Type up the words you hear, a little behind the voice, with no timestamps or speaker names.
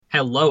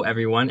Hello,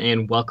 everyone,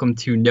 and welcome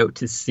to Note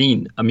to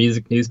Scene, a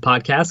music news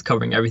podcast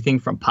covering everything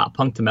from pop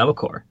punk to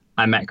metalcore.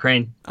 I'm Matt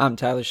Crane. I'm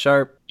Tyler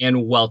Sharp.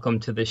 And welcome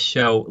to the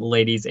show,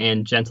 ladies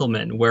and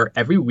gentlemen, where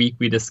every week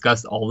we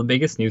discuss all the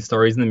biggest news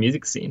stories in the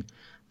music scene.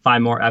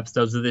 Find more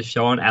episodes of this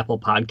show on Apple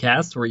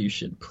Podcasts, where you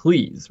should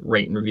please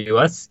rate and review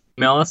us.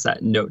 Email us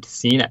at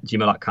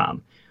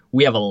notetoscene@gmail.com.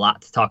 We have a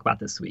lot to talk about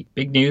this week.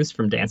 Big news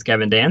from Dance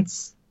Gavin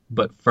Dance.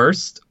 But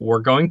first, we're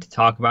going to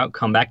talk about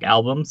comeback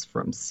albums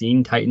from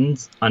Scene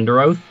Titans,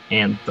 Underoath,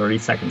 and 30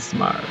 Seconds to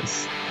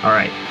Mars. All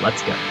right,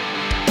 let's go.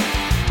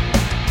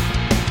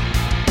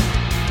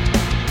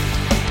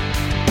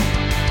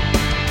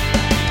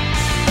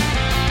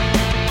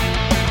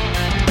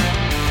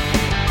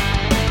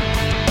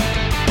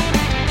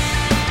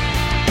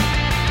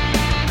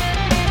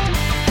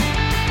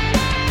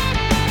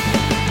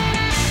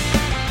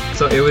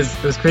 So it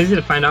was crazy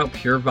to find out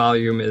Pure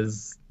Volume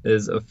is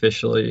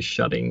officially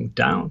shutting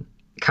down.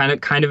 Kind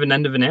of an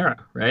end of an era,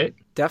 right?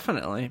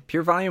 Definitely.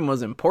 Pure Volume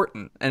was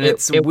important. And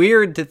it's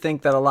weird to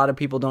think that a lot of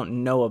people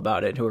don't know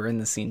about it who are in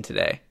the scene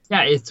today.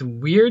 Yeah, it's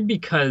weird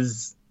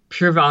because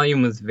Pure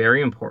Volume was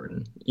very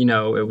important. You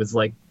know, it was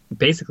like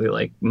basically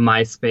like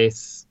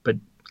MySpace, but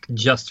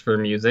just for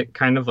music,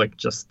 kind of like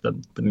just the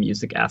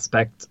music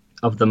aspect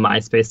of the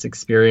MySpace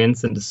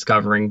experience and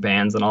discovering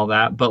bands and all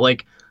that. But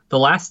like the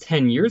last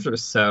 10 years or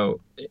so,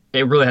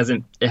 it really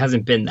hasn't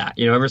been that,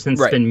 you know, ever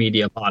since Spin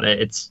Media bought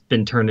it, it's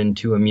been turned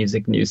into a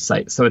music news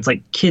site. So it's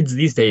like kids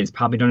these days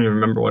probably don't even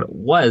remember what it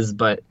was,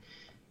 but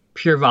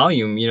Pure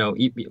Volume, you know,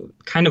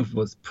 kind of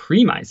was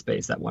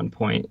pre-MySpace at one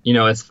point, you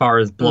know, as far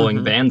as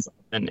blowing bands up.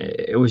 And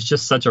it was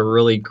just such a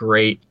really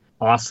great,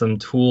 awesome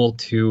tool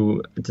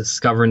to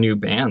discover new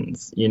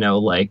bands, you know,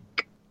 like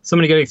so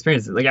many good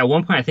experiences. Like at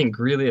one point, I think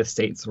Greeley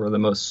Estates were the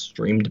most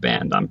streamed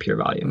band on Pure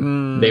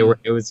Volume.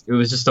 It was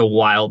just a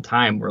wild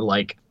time where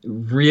like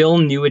real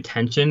new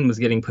attention was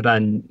getting put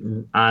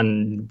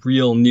on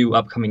real new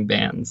upcoming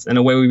bands in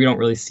a way we don't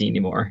really see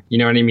anymore. You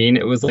know what I mean?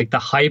 It was like the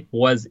hype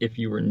was if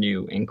you were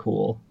new and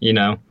cool, you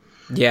know?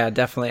 Yeah,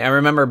 definitely. I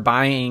remember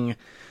buying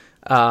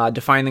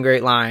Defying the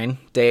Great Line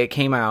day it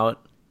came out.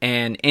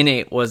 And in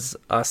it was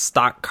a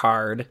stock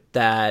card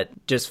that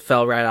just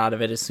fell right out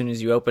of it as soon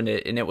as you opened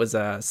it. And it was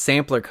a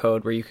sampler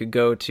code where you could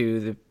go to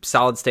the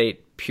Solid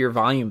State Pure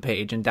Volume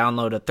page and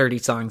download a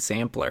 30-song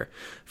sampler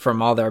from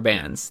all their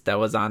bands that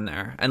was on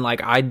there. And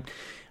like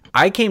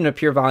I came to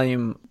Pure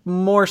Volume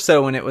more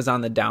so when it was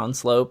on the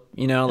downslope,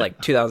 you know,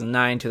 like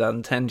 2009,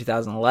 2010,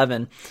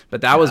 2011.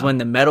 But that was when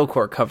the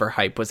metalcore cover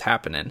hype was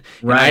happening.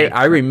 Right.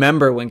 I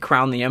remember when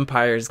Crown the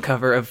Empire's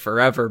cover of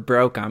Forever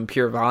broke on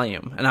Pure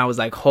Volume. And I was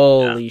like,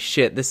 holy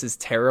shit, this is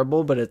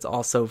terrible, but it's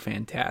also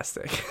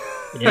fantastic.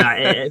 Yeah,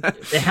 it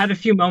had a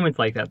few moments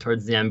like that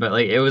towards the end, but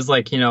like it was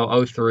like, you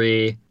know,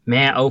 03,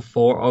 man,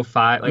 04,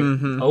 05,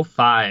 like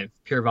 05,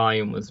 Pure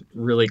Volume was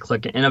really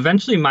clicking. And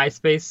eventually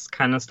MySpace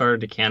kind of started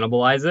to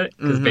cannibalize it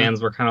because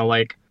bands were kind of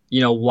like, you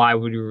know, why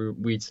would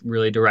we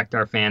really direct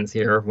our fans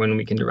here when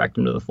we can direct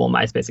them to the full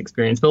MySpace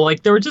experience? But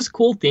like there were just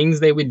cool things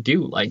they would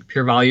do, like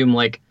Pure Volume,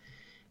 like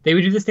they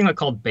would do this thing like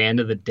called Band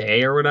of the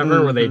Day or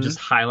whatever, where they just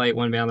highlight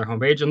one band on their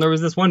homepage. And there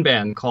was this one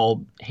band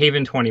called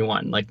Haven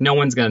 21. Like no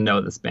one's going to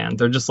know this band.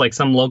 They're just like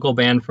some local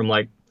band from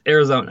like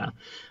Arizona.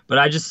 But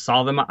I just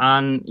saw them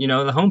on, you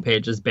know, the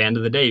homepage as Band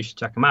of the Day. You should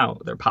check them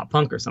out. They're pop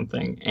punk or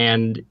something.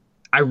 And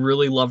I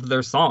really loved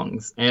their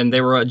songs. And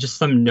they were just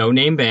some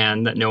no-name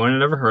band that no one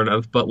had ever heard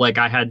of. But like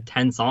I had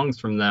 10 songs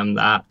from them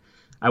that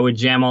I would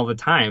jam all the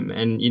time.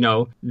 And, you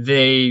know,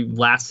 they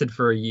lasted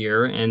for a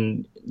year.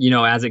 And, you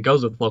know, as it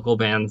goes with local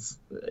bands,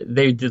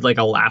 they did like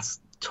a last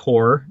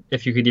tour,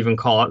 if you could even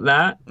call it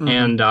that.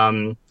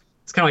 And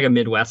it's kind of like a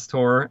Midwest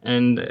tour.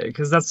 And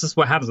because that's just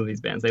what happens with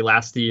these bands. They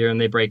last a year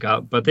and they break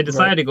up. But they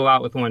decided to go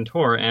out with one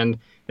tour. And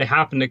they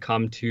happened to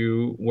come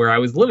to where I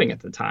was living at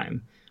the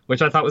time,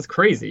 which I thought was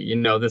crazy. You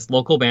know, this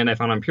local band I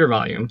found on Pure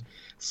Volume.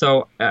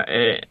 So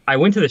I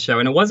went to the show,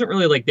 and it wasn't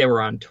really like they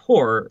were on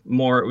tour.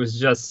 More, it was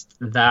just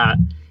that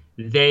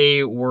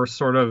they were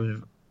sort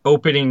of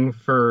opening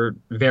for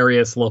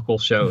various local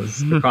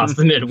shows across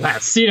the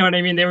Midwest. You know what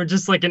I mean? They were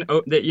just like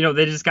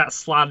they just got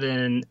slotted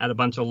in at a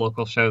bunch of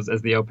local shows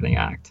as the opening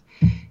act.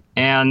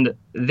 And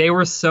they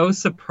were so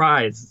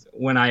surprised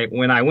when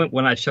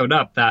I showed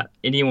up that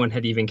anyone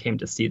had even came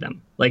to see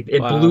them. Like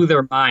it blew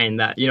their mind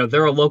that, you know,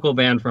 they're a local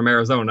band from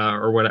Arizona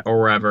or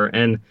wherever,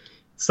 and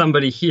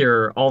somebody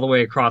here all the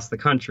way across the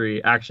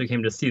country actually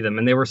came to see them,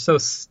 and they were so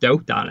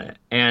stoked on it.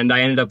 And I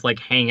ended up like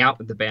hanging out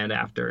with the band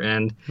after,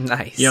 and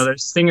nice. You know, their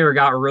singer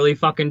got really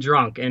fucking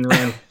drunk and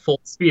ran full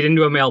speed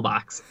into a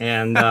mailbox,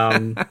 and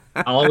I'll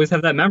always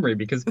have that memory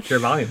because Pure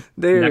Volume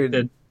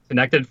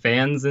connected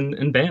fans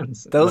and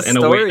bands those in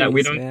stories, a way that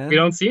we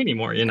don't see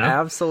anymore, you know?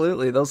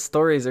 Absolutely. Those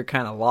stories are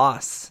kind of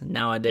lost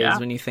nowadays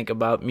when you think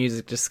about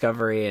music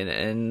discovery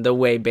and the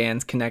way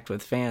bands connect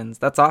with fans.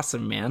 That's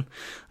awesome, man.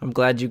 I'm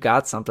glad you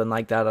got something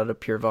like that out of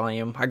Pure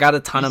Volume. I got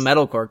a ton of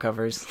metalcore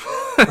covers.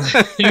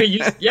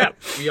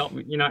 We all,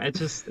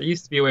 it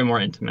used to be way more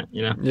intimate,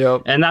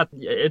 Yep. And that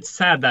it's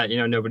sad that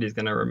nobody's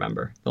gonna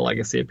remember the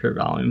legacy of Pure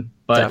Volume,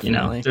 but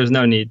Definitely. there's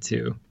no need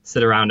to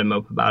sit around and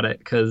mope about it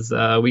because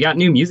we got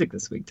new music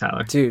this week,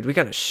 Tyler. Dude, we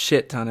got a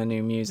shit ton of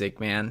new music,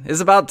 man. It's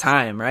about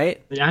time,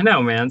 right? Yeah, I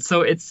know, man.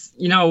 So it's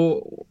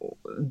the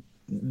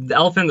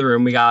elephant in the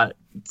room. We got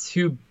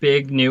two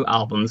big new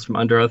albums from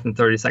Underoath and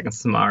 30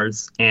 Seconds to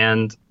Mars,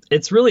 and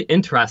it's really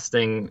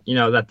interesting,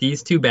 that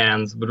these two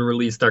bands would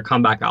release their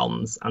comeback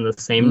albums on the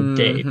same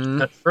day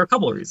for a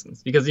couple of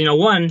reasons. Because,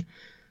 one,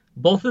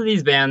 both of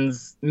these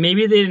bands,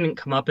 maybe they didn't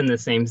come up in the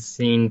same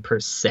scene per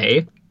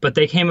se, but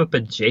they came up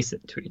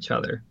adjacent to each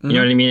other. You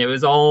know what I mean? It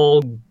was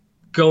all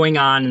going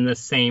on in the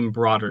same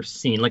broader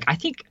scene. Like, I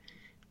think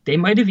they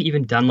might have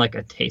even done like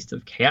a Taste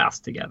of Chaos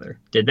together.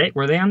 Did they?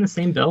 Were they on the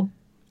same bill?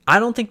 I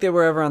don't think they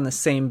were ever on the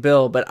same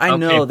bill, but I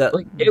know that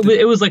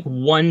it was like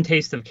one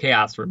Taste of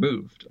Chaos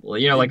removed.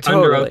 Like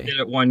totally. Underoath did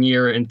it 1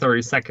 year and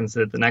 30 Seconds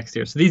did it the next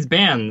year. So these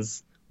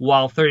bands,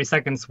 while 30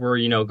 Seconds were,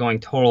 going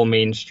total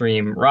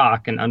mainstream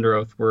rock and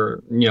Underoath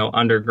were,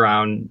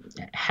 underground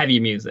heavy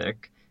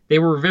music, they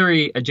were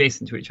very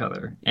adjacent to each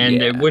other.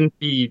 And it wouldn't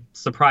be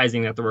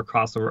surprising that there were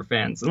crossover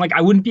fans. And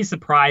I wouldn't be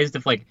surprised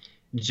if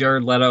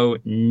Jared Leto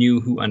knew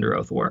who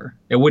Underoath were.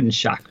 It wouldn't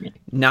shock me.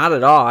 Not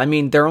at all. I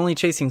mean, They're Only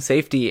Chasing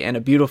Safety and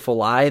A Beautiful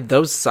Lie,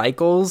 those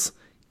cycles,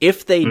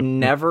 if they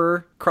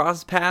never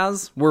crossed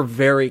paths, were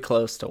very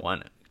close to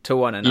one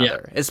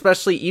another. Yeah.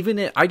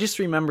 Especially I just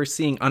remember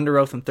seeing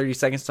Underoath and 30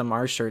 Seconds to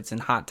Mars shirts in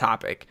Hot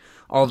Topic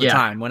all the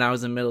time when I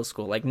was in middle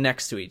school,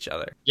 next to each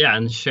other. Yeah,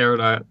 and shared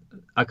a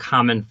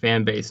common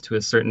fan base to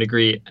a certain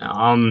degree.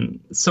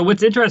 So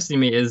what's interesting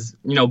to me is,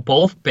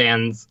 both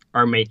bands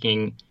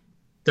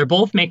they're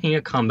both making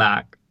a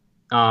comeback.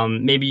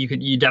 Maybe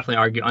you definitely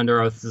argue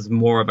Underoath is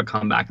more of a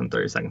comeback than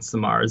 30 Seconds to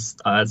Mars,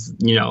 as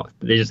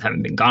they just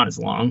haven't been gone as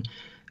long.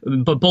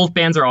 But both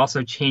bands are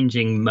also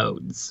changing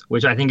modes,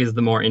 which I think is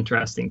the more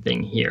interesting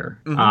thing here.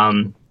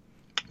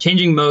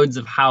 Changing modes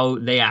of how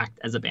they act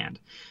as a band.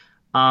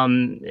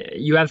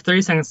 You have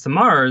 30 Seconds to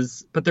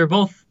Mars, but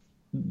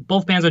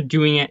both bands are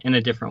doing it in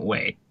a different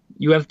way.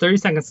 You have 30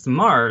 Seconds to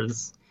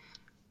Mars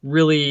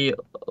really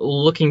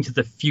looking to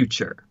the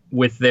future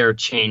with their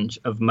change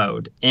of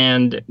mode.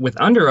 And with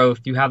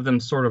Underoath, you have them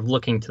sort of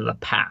looking to the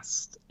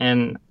past.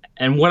 And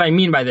what I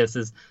mean by this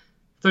is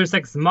 30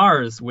 Seconds to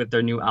Mars, with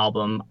their new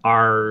album,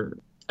 are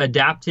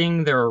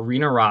adapting their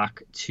arena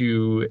rock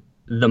to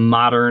the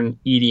modern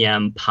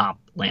EDM pop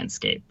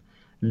landscape.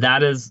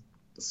 That is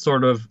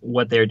sort of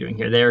what they're doing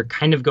here. They're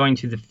kind of going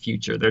to the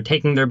future. They're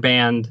taking their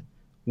band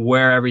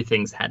where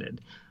everything's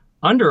headed.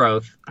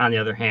 Underoath, on the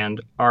other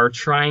hand, are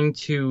trying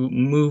to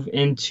move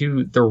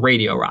into the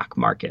radio rock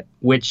market,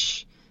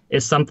 which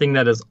is something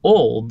that is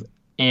old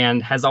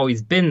and has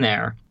always been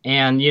there.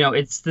 And,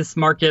 it's this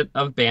market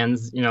of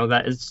bands,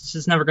 that is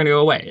just never going to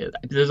go away.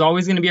 There's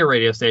always going to be a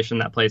radio station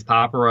that plays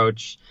Papa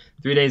Roach,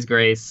 3 Days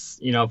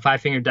Grace, Five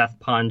Finger Death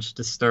Punch,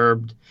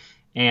 Disturbed,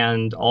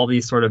 and all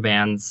these sort of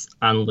bands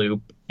on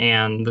loop.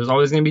 And there's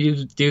always going to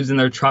be dudes in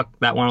their truck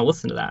that want to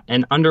listen to that.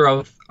 And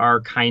Underoath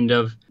are kind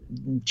of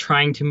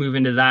trying to move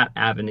into that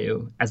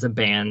avenue as a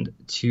band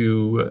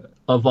to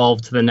evolve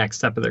to the next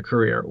step of their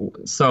career.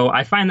 So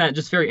I find that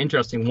just very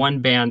interesting. One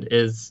band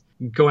is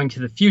going to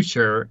the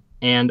future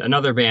and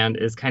another band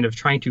is kind of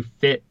trying to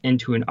fit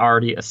into an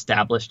already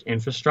established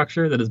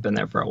infrastructure that has been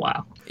there for a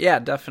while. Yeah,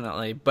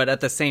 definitely. But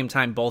at the same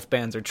time, both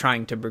bands are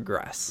trying to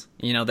progress.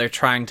 They're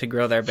trying to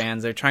grow their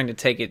bands. They're trying to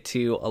take it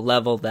to a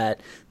level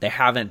that they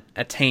haven't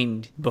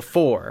attained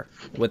before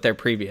with their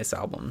previous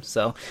albums.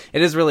 So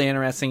it is really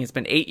interesting. It's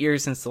been 8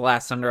 years since the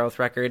last Underoath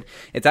record.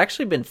 It's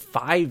actually been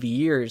 5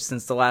 years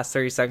since the last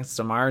 30 Seconds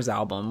to Mars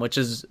album, which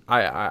is,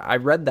 I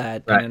read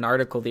that in an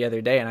article the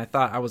other day, and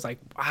I was like,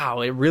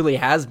 wow, it really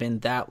has been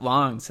that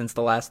long since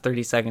the last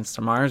 30 Seconds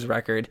to Mars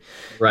record.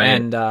 Right.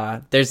 And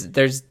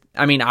there's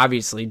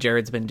obviously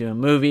Jared's been doing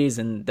movies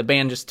and the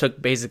band just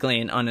took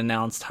basically an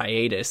unannounced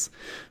hiatus.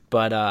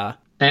 But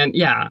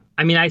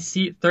I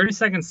see 30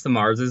 Seconds to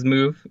Mars's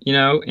move,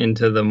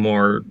 into the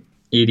more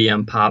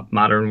EDM pop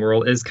modern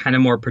world is kind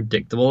of more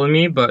predictable to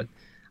me, but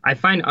I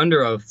find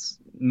Underoath's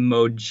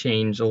mode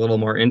change a little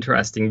more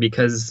interesting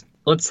because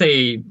let's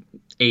say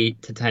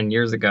 8 to 10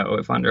 years ago,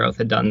 if Underoath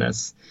had done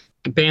this,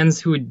 bands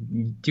who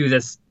would do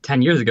this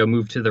 10 years ago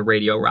moved to the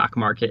radio rock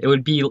market. It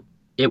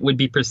would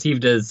be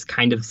perceived as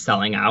kind of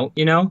selling out,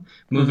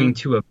 moving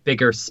to a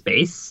bigger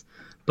space.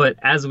 But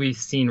as we've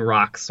seen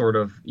rock sort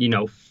of,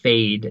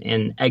 fade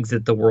and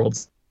exit the world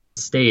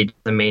stage,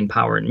 the main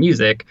power in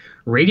music,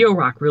 radio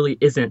rock really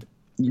isn't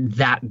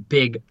that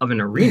big of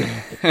an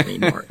arena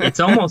anymore. It's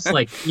almost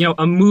like,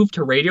 a move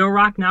to radio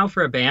rock now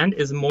for a band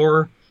is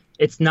more,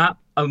 it's not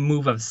a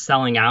move of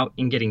selling out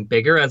and getting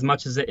bigger as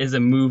much as it is a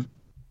move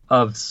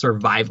of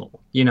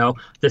survival.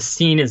 The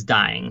scene is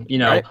dying,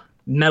 right.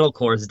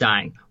 Metalcore is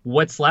dying.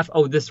 What's left?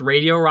 Oh, this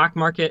radio rock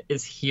market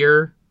is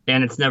here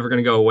and it's never going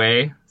to go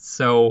away.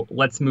 So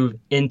let's move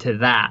into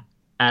that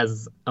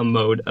as a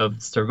mode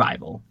of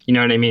survival. You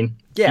know what I mean?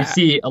 Yeah. You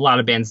see a lot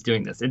of bands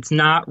doing this. It's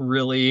not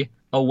really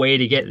a way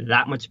to get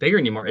that much bigger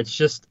anymore. It's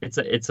just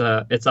it's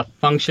a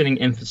functioning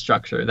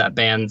infrastructure that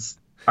bands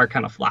are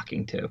kind of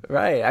flocking to.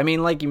 Right. I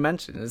mean, like you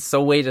mentioned, it's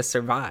a way to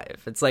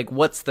survive. It's like,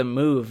 what's the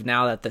move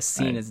now that the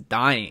scene is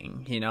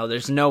dying? You know,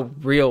 there's no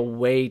real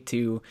way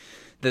to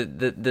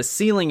the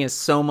ceiling is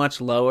so much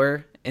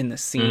lower in the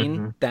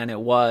scene than it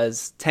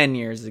was 10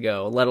 years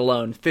ago, let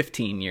alone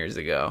 15 years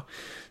ago.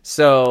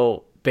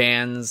 So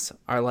bands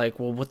are like,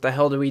 well, what the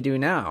hell do we do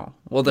now?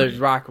 Well, there's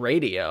rock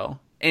radio.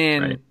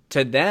 And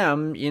to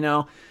them, you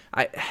know,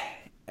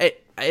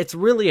 it's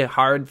really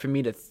hard for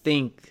me to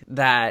think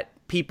that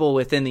people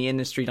within the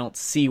industry don't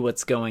see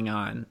what's going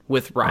on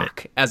with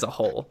rock as a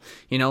whole.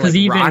 You know,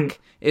 like rock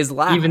is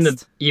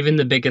last. Even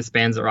the biggest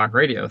bands at rock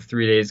radio,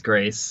 3 Days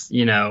Grace,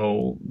 you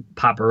know,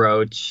 Papa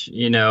Roach,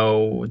 you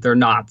know, they're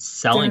not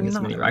selling as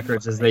many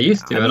records as they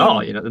used to at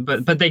all. You know,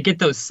 but they get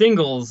those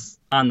singles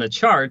on the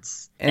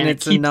charts, and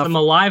it keeps them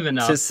alive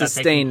enough to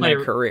sustain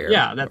their career.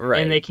 Yeah,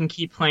 and they can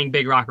keep playing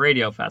big rock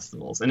radio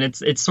festivals, and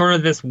it's sort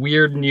of this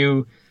weird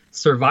new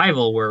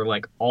survival where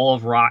like all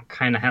of rock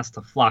kind of has to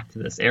flock to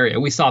this area.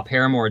 We saw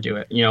Paramore do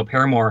it. You know,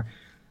 Paramore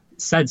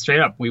said straight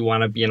up, we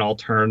want to be an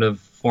alternative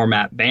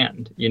format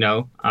band, you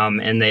know,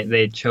 and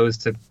they chose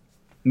to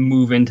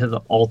move into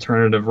the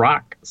alternative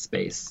rock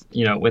space,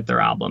 you know, with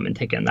their album and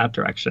take it in that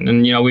direction.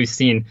 And, you know, we've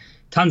seen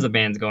tons of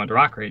bands go into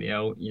rock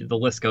radio. The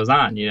list goes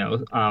on, you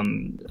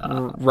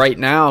know. Right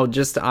now,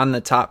 just on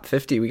the top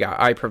 50, we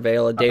got I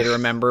Prevail, A Day to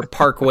Remember,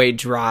 Parkway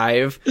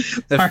Drive,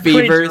 The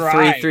Fever,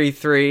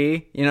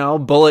 333, you know,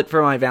 Bullet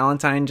for My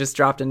Valentine just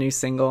dropped a new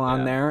single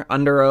on there,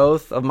 Under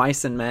Oath, Of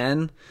Mice and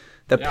Men.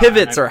 The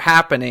pivots are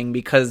happening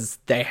because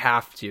they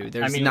have to.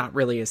 There's not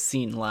really a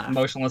scene left.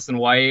 Motionless in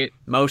White,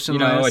 you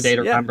know, A Day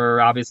to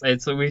Remember, obviously.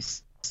 So we've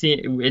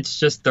seen, it's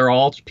just, they're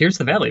all Pierce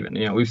the Veil even,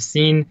 you know, we've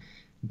seen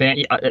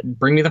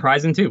Bring Me the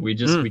Horizon too. We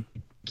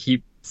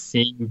keep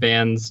seeing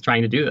bands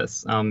trying to do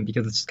this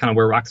because it's just kind of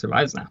where rock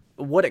survives now.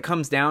 What it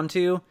comes down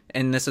to,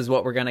 and this is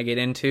what we're going to get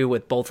into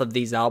with both of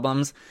these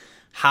albums,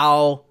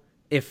 how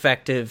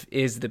effective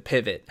is the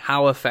pivot?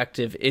 How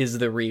effective is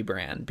the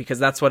rebrand? Because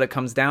that's what it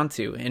comes down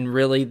to. And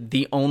really,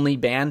 the only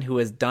band who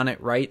has done it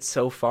right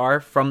so far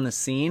from the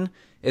scene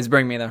is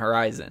Bring Me the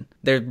Horizon.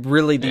 They're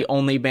really the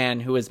only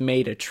band who has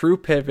made a true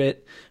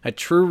pivot, a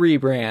true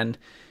rebrand,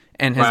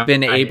 and has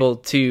been able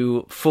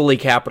to fully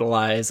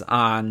capitalize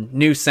on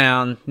new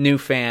sound, new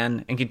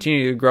fan, and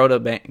continue to grow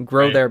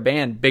their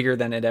band bigger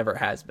than it ever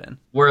has been.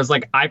 Whereas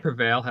like I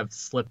Prevail have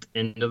slipped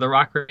into the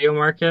rock radio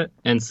market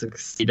and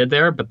succeeded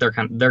there, but they're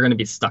going to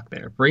be stuck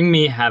there. Bring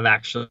Me have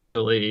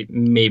actually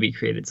maybe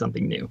created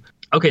something new.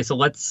 Okay, so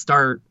let's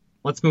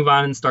move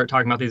on and start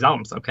talking about these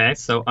albums. Okay,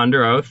 so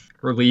Under Oath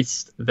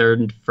released their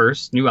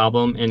first new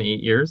album in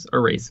 8 years,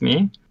 Erase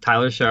Me.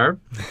 Tyler Sharp.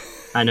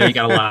 I know you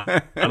got a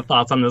lot of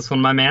thoughts on this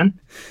one, my man.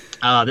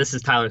 This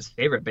is Tyler's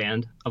favorite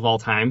band of all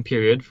time,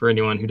 period, for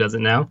anyone who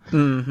doesn't know.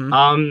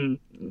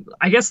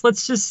 I guess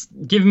let's just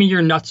give me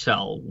your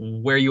nutshell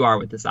where you are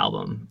with this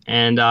album,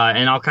 and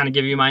I'll kind of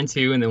give you mine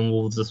too, and then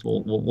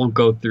we'll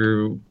go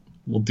through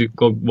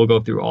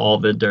all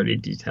the dirty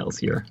details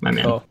here, my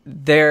man. Cool.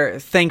 They're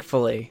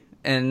thankfully,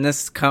 and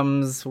this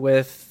comes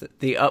with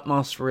the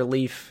utmost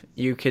relief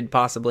you could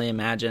possibly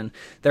imagine,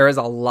 there is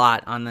a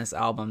lot on this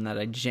album that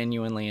I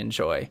genuinely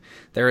enjoy.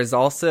 There is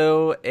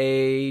also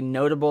a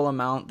notable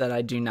amount that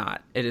I do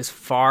not. It is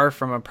far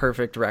from a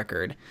perfect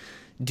record.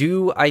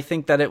 Do I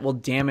think that it will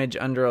damage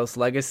Under Oath's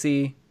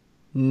legacy?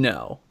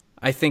 No.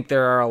 I think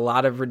there are a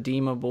lot of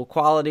redeemable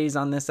qualities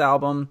on this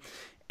album,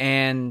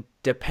 and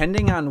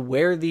depending on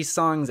where these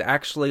songs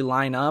actually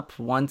line up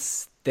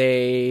once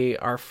they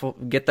are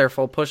get their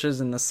full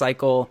pushes and the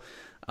cycle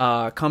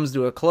comes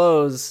to a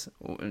close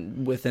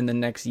within the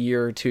next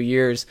year or 2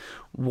 years,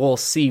 we'll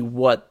see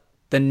what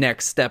the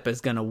next step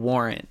is going to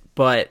warrant.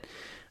 But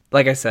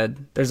like I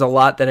said, there's a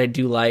lot that I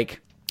do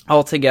like.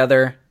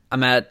 Altogether,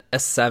 I'm at a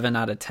 7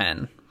 out of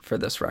 10 for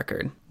this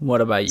record.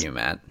 What about you,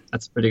 Matt?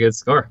 That's a pretty good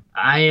score.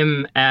 I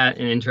am at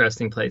an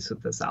interesting place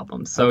with this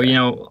album. So, okay. You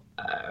know,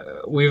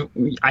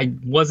 I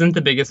wasn't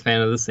the biggest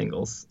fan of the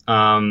singles.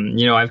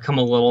 You know, I've come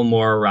a little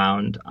more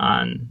around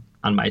on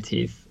My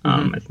Teeth.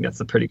 I think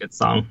that's a pretty good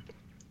song.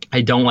 I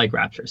don't like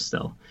Rapture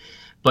still.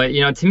 But, you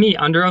know, to me,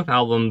 Under Oath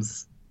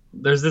albums,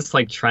 there's this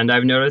like trend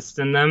I've noticed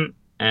in them.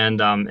 And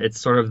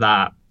it's sort of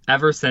that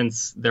ever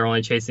since They're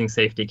Only Chasing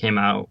Safety came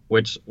out,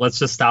 which let's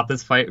just stop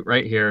this fight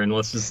right here and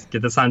let's just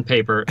get this on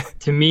paper.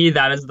 To me,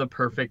 that is the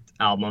perfect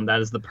album. That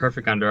is the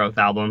perfect Under Oath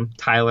album.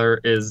 Tyler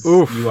is,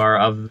 you are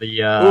of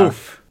the, I'm going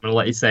to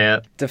let you say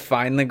it.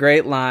 Define the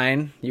Great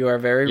Line. You are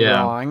very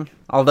wrong.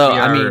 Although,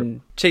 I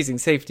mean, Chasing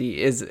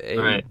Safety is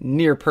a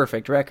near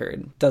perfect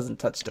record. Doesn't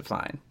touch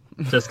Define.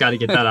 Just got to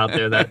get that out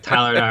there, that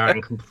Tyler and I are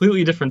on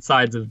completely different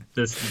sides of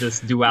this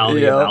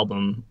duality of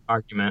album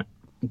argument.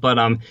 But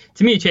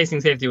to me,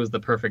 Chasing Safety was the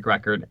perfect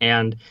record.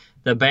 And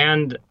the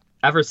band,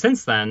 ever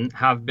since then,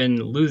 have been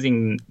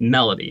losing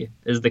melody,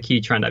 is the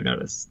key trend I've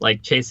noticed.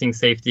 Like, Chasing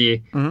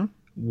Safety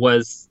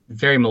was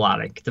very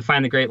melodic.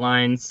 Define the Great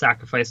Line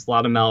sacrificed a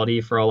lot of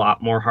melody for a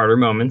lot more harder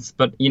moments,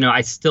 but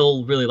I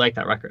still really like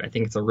that record. I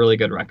think it's a really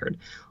good record.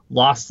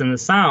 Lost in the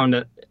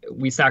Sound,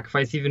 we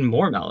sacrifice even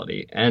more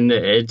melody, and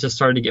it just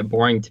started to get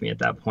boring to me at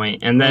that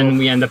point. And then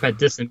we end up at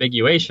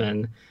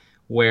Disambiguation,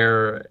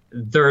 where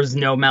there's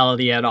no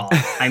melody at all.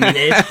 I mean,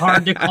 it's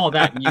hard to call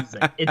that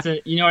music. It's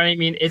you know what I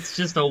mean? It's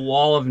just a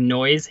wall of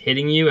noise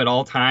hitting you at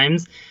all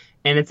times,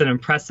 and it's an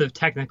impressive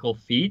technical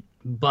feat,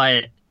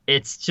 but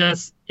it's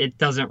just, it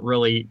doesn't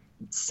really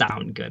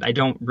sound good. I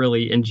don't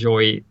really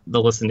enjoy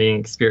the listening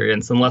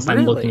experience unless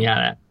I'm looking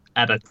at it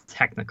at a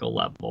technical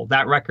level.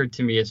 That record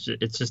to me is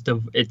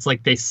it's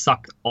like they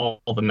suck all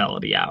the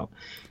melody out.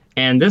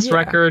 And this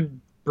record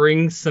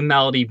brings some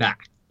melody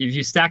back. If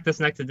you stack this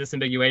next to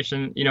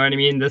Disambiguation, you know what I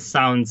mean? This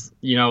sounds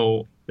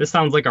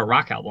like a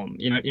rock album.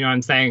 You know what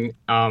I'm saying?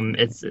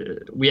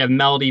 We have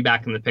melody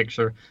back in the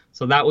picture.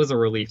 So that was a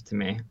relief to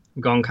me.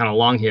 I'm going kind of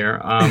long here.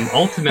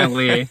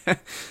 Ultimately,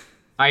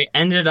 I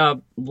ended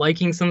up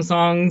liking some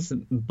songs,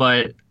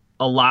 but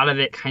a lot of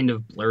it kind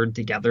of blurred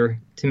together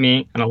to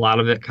me, and a lot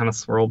of it kind of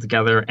swirled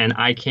together, and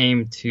I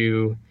came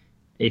to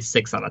a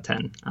 6 out of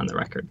 10 on the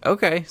record.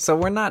 Okay, so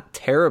we're not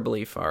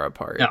terribly far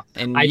apart. No,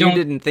 and you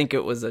didn't think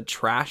it was a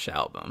trash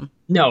album.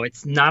 No,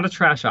 it's not a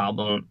trash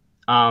album.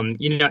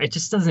 It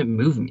just doesn't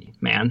move me,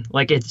 man.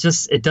 Like, it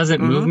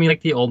doesn't move me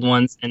like the old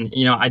ones, and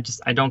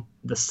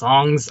the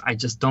songs I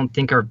just don't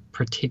think are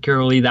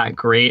particularly that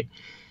great.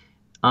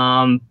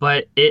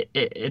 But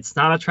it's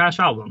not a trash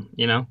album.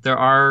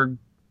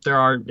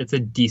 It's a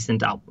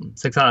decent album.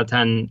 6 out of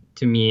 10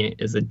 to me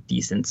is a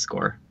decent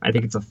score. I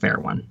think it's a fair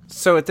one.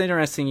 So it's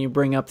interesting you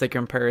bring up the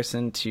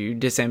comparison to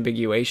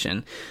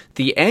Disambiguation.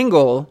 The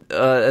angle,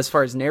 as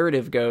far as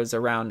narrative goes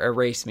around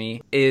Erase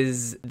Me,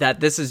 is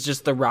that this is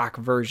just the rock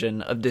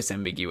version of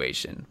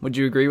Disambiguation. Would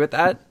you agree with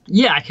that?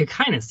 Yeah, I could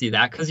kind of see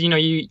that, because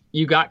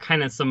you got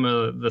kind of some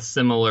of the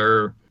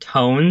similar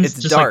tones.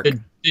 It's just dark. Like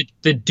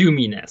the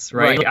doominess,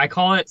 right? I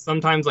call it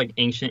sometimes like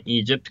ancient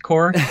Egypt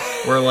core,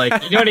 where like,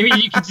 you know what I mean?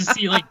 You can just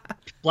see like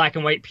black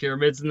and white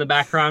pyramids in the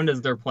background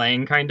as they're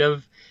playing, kind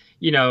of,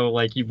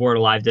 like You Bored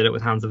Alive did it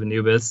with Hounds of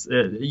Anubis.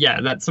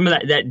 That some of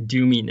that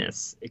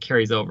doominess, it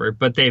carries over,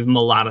 but they've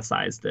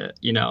melodicized it,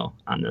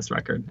 on this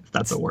record, if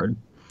that's a word.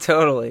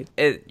 Totally.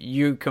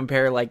 You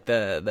compare like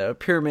the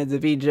pyramids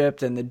of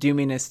Egypt and the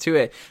doominess to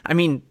it. I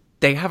mean,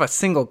 they have a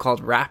single called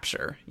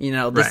Rapture.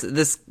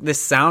 This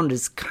sound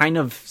is kind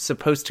of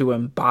supposed to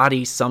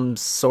embody some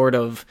sort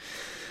of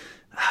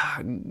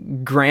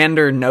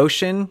grander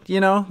notion,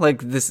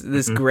 like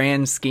this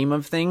grand scheme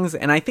of things.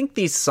 And I think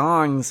these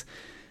songs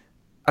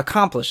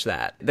accomplish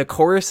that. The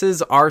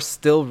choruses are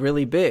still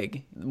really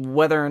big.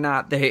 Whether or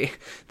not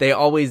they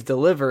always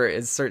deliver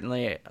is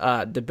certainly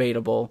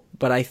debatable.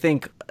 But I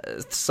think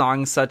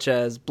songs such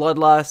as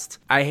Bloodlust,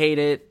 I Hate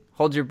It,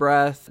 Hold Your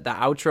Breath, the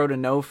outro to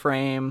No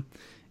Frame,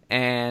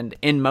 and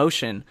In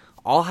Motion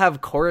all have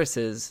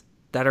choruses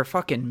that are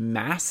fucking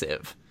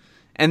massive.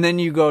 And then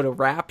you go to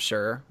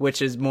Rapture,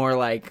 which is more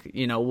like,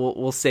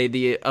 we'll say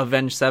the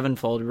Avenged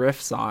Sevenfold riff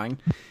song.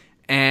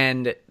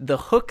 And the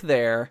hook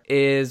there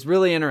is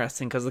really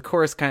interesting because the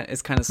chorus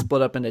is kind of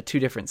split up into two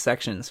different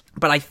sections.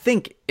 But I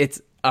think it's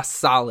a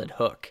solid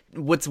hook.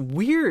 What's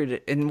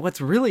weird and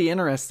what's really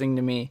interesting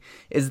to me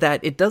is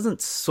that it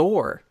doesn't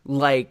soar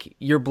like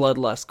your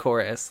Bloodlust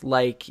chorus,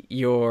 like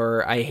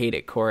your I Hate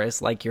It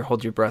chorus, like your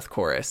Hold Your Breath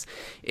chorus.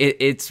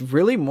 It's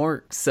really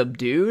more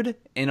subdued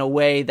in a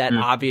way that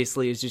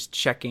obviously is just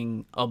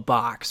checking a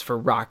box for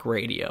rock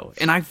radio.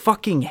 And I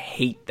fucking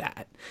hate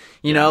that.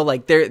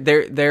 Like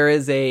there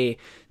is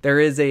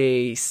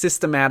a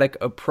systematic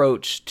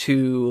approach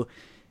to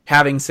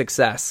having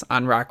success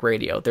on rock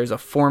radio. There's a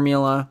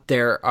formula.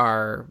 There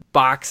are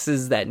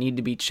boxes that need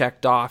to be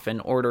checked off in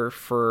order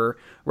for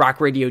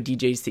rock radio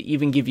DJs to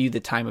even give you the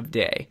time of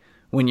day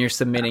when you're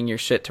submitting your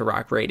shit to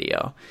rock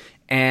radio.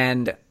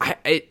 And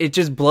it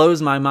just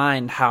blows my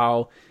mind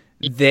how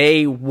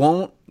they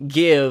won't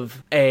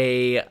give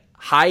a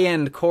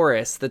high-end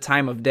chorus the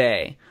time of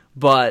day,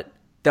 but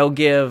they'll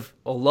give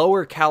a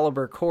lower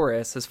caliber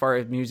chorus as far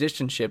as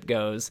musicianship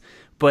goes.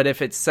 But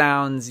if it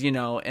sounds, in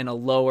a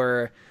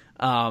lower,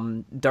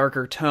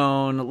 darker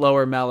tone,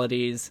 lower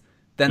melodies,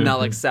 then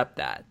they'll accept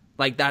that.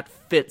 Like, that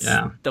fits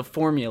the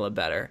formula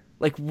better.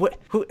 Like,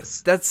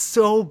 that's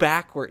so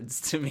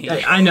backwards to me.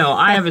 I know.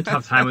 I have a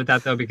tough time with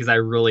that, though, because I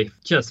really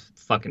just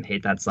fucking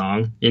hate that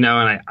song, and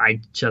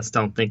I just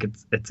don't think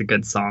it's a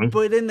good song.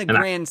 But in the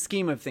grand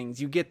scheme of things,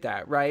 you get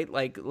that, right?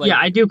 Like yeah,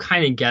 I do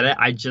kind of get it.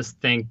 I just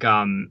think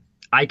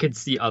I could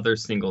see other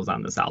singles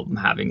on this album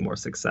having more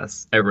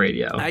success at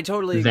radio. I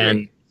totally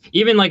agree.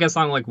 Even like a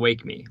song like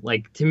Wake Me.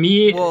 Like, to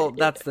me... Well,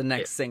 that's the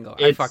next single.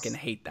 I fucking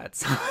hate that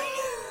song.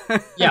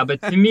 Yeah, but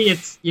to me,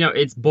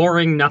 it's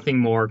boring, nothing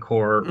more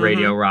core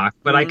radio rock.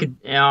 But I could,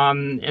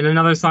 in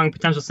another song,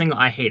 potential single,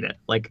 I Hate It.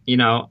 Like,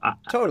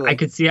 totally. I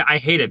could see it. I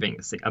Hate It being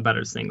a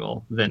better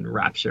single than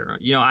Rapture.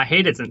 I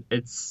Hate It.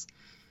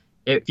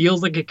 It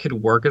feels like it could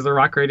work as a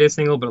rock radio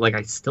single, but like,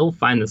 I still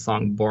find the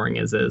song boring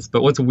as is.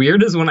 But what's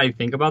weird is when I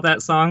think about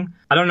that song,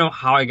 I don't know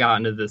how I got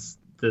into this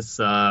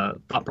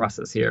thought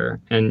process here,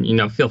 and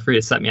feel free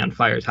to set me on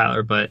fire,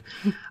 Tyler. But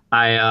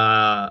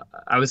I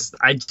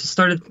just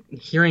started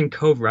hearing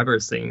Cove Reber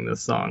singing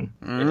this song.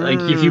 Like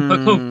if you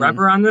put Cove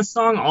Reber on this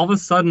song, all of a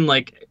sudden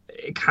like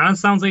it kind of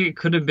sounds like it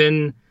could have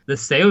been the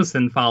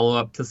Seosin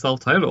follow-up to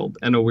Self-Titled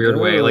in a weird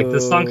way. Like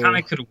this song kind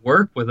of could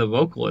work with a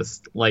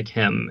vocalist like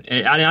him.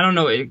 I don't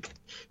know.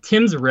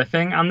 Tim's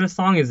riffing on this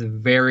song is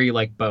very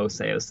like Bo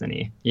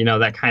Seosin-y,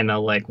 that kind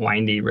of like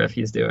windy riff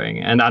he's doing.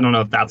 And I don't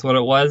know if that's what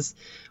it was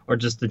or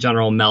just the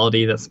general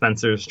melody that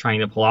Spencer's trying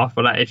to pull off.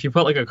 But if you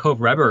put like a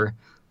Cove Reber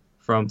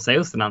from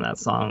Seosin on that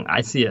song,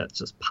 I see it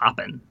just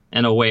popping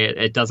in a way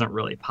it doesn't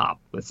really pop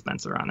with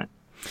Spencer on it.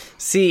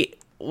 See,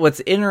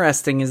 what's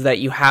interesting is that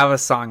you have a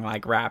song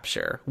like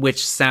Rapture,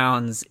 which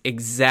sounds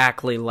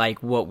exactly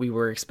like what we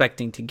were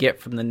expecting to get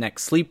from the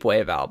next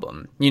Sleepwave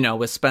album,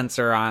 with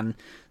Spencer on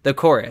the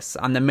chorus,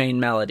 on the main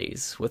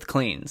melodies, with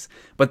cleans.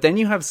 But then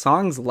you have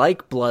songs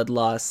like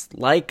Bloodlust,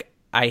 like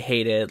I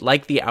Hate It,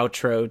 like the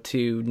outro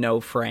to No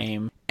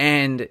Frame.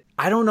 And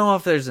I don't know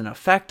if there's an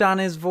effect on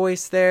his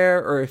voice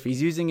there, or if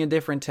he's using a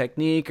different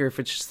technique, or if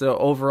it's just the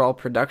overall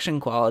production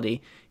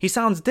quality. He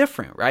sounds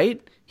different,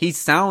 right? He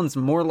sounds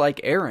more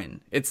like Aaron.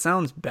 It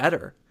sounds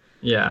better.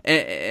 Yeah.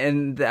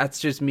 And that's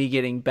just me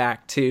getting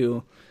back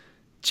to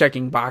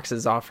checking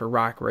boxes off for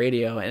rock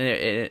radio.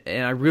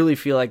 And I really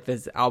feel like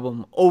this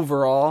album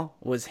overall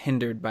was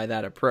hindered by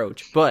that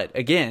approach. But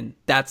again,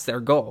 that's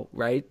their goal,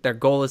 right? Their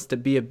goal is to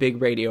be a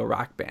big radio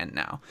rock band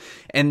now.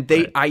 And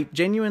I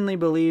genuinely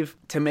believe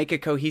to make a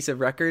cohesive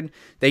record,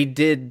 they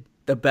did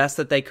the best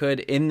that they could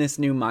in this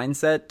new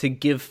mindset to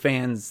give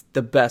fans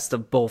the best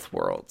of both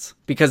worlds,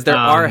 because there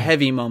are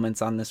heavy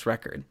moments on this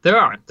record.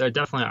 There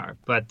definitely are.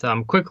 But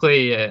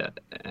quickly, and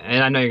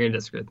I know you're going to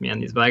disagree with me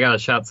on these, but I got to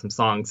shout some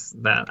songs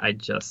that I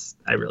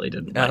really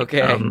didn't like.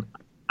 Okay.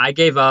 I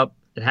Gave Up,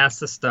 It Has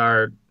to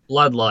Start,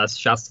 Bloodlust,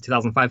 shouts to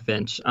 2005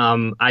 Finch.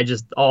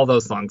 All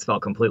those songs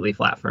felt completely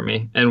flat for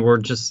me, and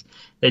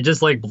they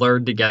just like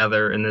blurred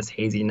together in this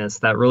haziness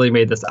that really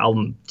made this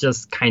album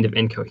just kind of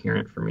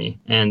incoherent for me,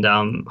 and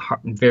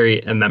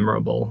very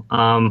immemorable.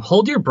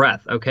 Hold Your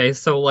Breath. Okay,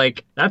 so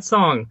like that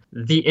song,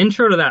 the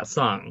intro to that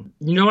song,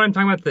 you know what I'm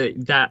talking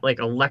about? That like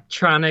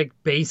electronic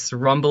bass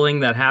rumbling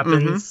that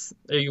happens.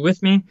 Mm-hmm. Are you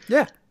with me?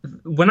 Yeah.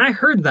 When I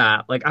heard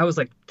that, like, I was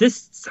like,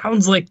 this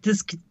sounds like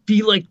this could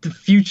be like the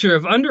future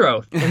of Under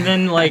Oath. And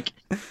then like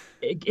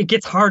it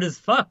gets hard as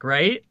fuck,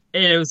 right?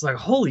 And it was like,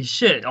 holy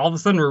shit, all of a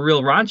sudden we're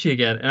real raunchy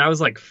again. And I was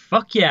like,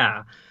 fuck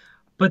yeah.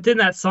 But then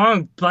that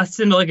song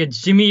busts into like a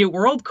Jimmy Eat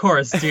World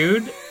chorus,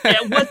 dude.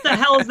 And what the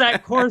hell is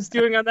that chorus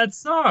doing on that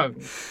song?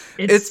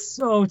 It's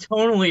so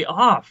tonally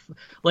off.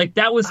 Like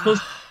that was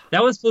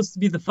supposed to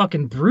be the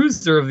fucking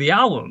bruiser of the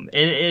album.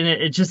 And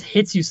it just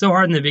hits you so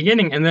hard in the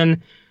beginning. And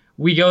then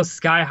we go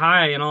sky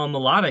high and all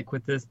melodic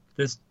with this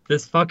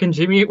fucking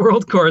Jimmy Eat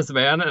World chorus,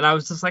 man. And I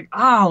was just like,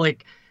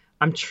 like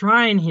I'm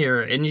trying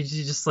here, and you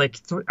just like,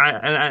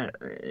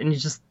 you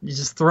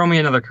just throw me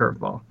another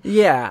curveball.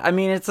 Yeah, I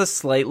mean it's a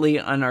slightly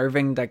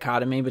unnerving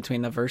dichotomy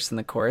between the verse and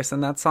the chorus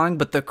in that song,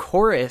 but the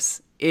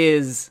chorus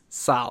is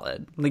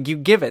solid. Like you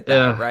give it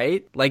that,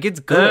 right? Like it's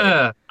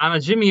good. On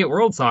a Jimmy Eat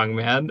World song,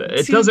 man.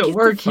 It doesn't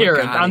work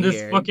here on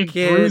this fucking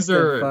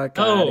bruiser.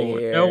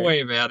 No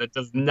way, man. It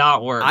does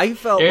not work. I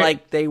felt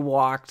like they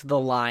walked the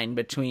line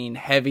between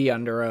heavy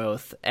Under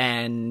Oath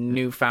and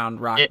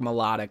newfound rock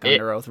melodic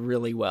Under Oath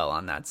really well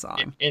on that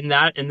song. In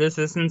this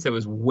instance, it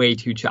was way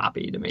too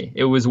choppy to me.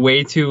 It was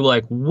way too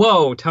like,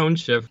 whoa, tone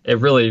shift. It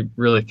really,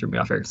 really threw me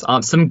off here.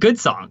 Some good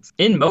songs.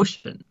 In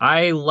Motion.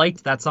 I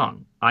liked that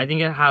song. I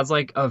think it has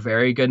like a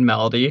very good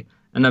melody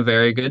and a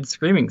very good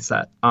screaming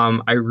set.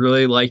 I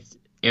really liked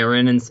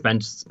Aaron and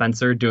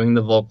Spencer doing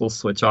the vocal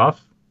switch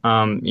off.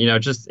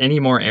 Just any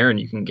more Aaron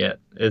you can get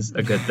is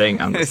a good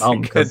thing on this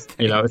album, because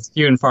it's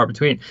few and far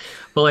between.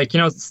 But like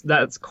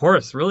that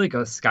chorus really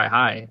goes sky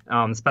high.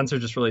 Spencer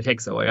just really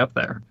takes it way up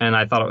there, and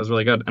I thought it was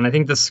really good. And I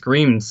think the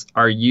screams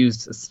are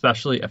used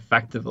especially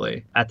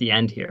effectively at the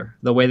end here.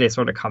 The way they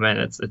sort of come in,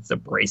 it's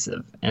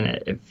abrasive, and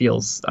it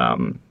feels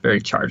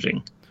very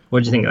charging. What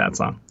did you think of that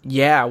song?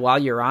 Yeah, while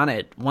you're on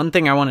it, one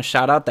thing I want to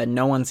shout out that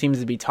no one seems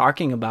to be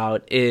talking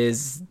about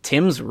is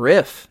Tim's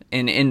riff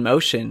in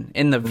Motion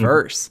in the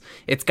verse.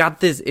 It's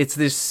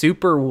this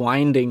super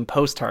winding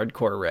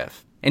post-hardcore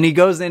riff. And he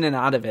goes in and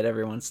out of it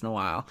every once in a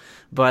while.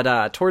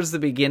 But towards the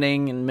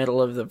beginning and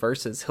middle of the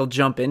verses, he'll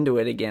jump into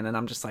it again, and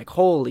I'm just like,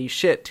 holy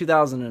shit,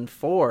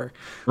 2004.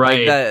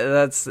 Right.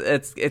 Like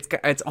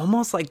it's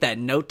almost like that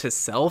Note to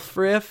Self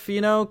riff,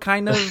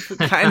 kind of,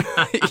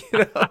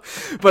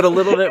 but a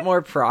little bit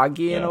more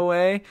proggy in a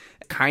way.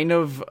 Kind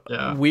of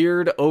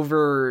weird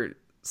over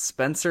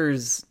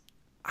Spencer's.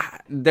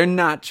 They're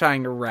not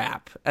trying to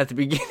rap at the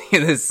beginning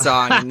of this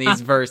song in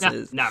these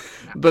verses. No.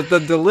 But the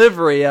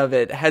delivery of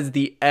it has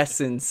the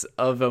essence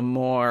of a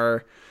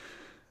more,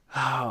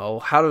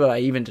 how do I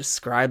even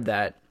describe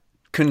that?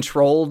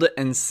 Controlled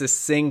and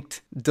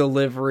succinct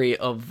delivery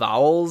of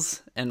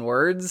vowels and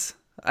words,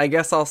 I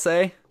guess I'll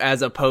say,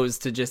 as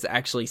opposed to just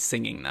actually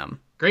singing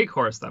them. Great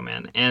chorus though,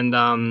 man.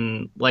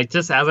 And like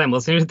just as I'm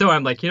listening to it though,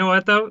 I'm like, you know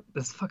what though?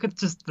 This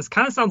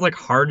kind of sounds like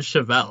hard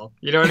Chevelle.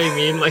 You know what I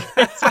mean? Like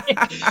it's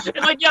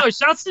like yo,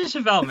 shouts to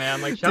Chevelle,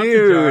 man. Like shouts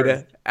to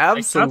Jars. Absolutely.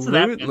 Like, shouts to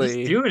that, man.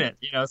 Just doing it,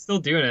 still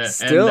doing it.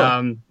 Still.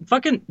 And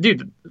fucking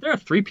dude, they're a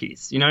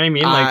 3-piece. You know what I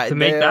mean? Like to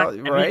make that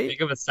right?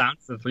 big of a sound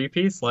as a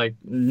 3-piece, like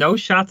no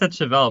shots at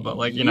Chevelle, but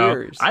like,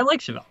 I like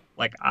Chevelle.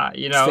 Like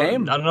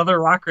Same.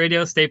 Another rock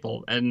radio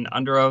staple. And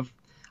Under Oath,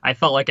 I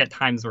felt like at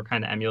times we're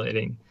kind of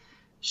emulating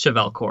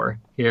Chevelle core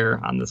here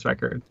on this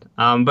record.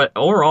 But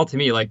overall, to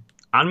me, like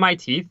On My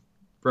Teeth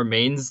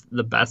remains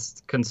the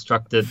best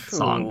constructed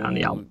song on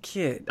the album.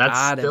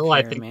 That's still,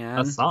 I think,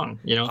 a song.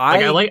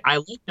 I like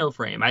No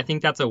Frame. I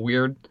think that's a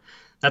weird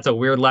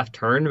left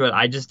turn, but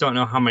I just don't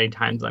know how many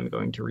times I'm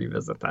going to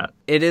revisit that.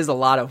 It is a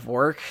lot of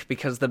work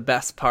because the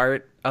best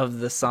part of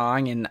the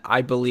song, and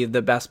I believe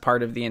the best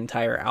part of the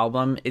entire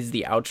album, is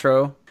the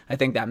outro. I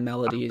think that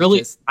melody is really,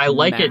 just I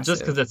like massive. It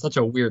just because it's such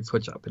a weird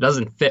switch up. It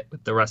doesn't fit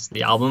with the rest of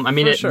the album. I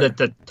mean,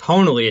 the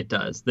tonally it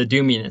does. The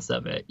doominess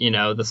of it,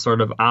 the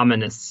sort of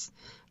ominous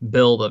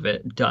build of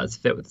it does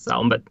fit with this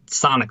album, but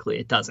sonically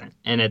it doesn't.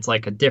 And it's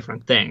like a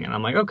different thing. And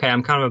I'm like, okay,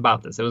 I'm kind of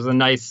about this. It was a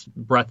nice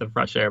breath of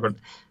fresh air, but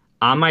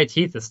On My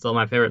Teeth is still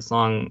my favorite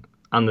song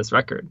on this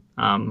record.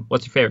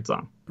 What's your favorite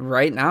song?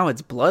 Right now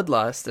it's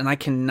Bloodlust, and I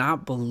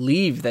cannot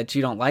believe that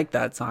you don't like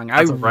that song.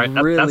 That's a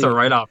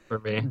write-off for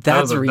me.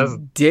 That's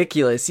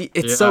ridiculous.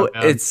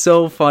 It's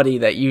so funny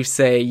that you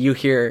say you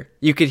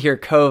could hear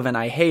Cove and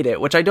I Hate It,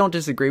 which I don't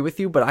disagree with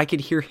you, but I could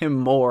hear him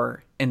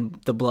more in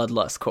the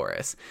Bloodlust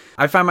chorus.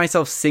 I find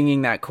myself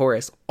singing that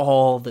chorus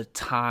all the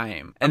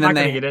time. And I'm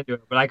not going to get into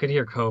it, but I could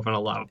hear Cove in a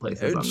lot of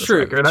places on this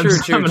true, record.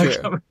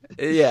 True.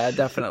 Yeah,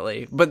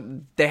 definitely. But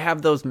they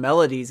have those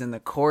melodies in the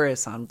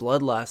chorus on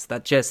Bloodlust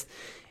that just...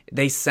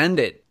 they send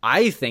it,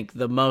 I think,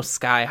 the most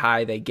sky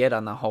high they get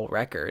on the whole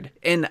record.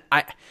 And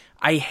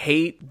I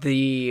hate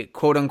the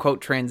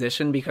quote-unquote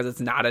transition because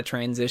it's not a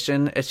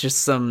transition. It's just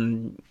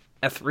some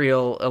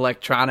ethereal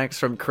electronics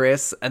from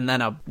Chris and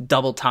then a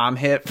double tom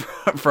hit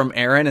from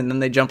Aaron, and then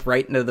they jump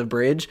right into the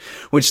bridge,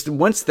 which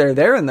once they're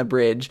there in the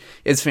bridge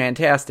is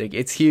fantastic.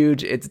 It's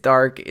huge, it's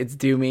dark, it's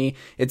doomy.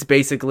 It's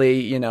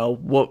basically,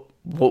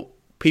 what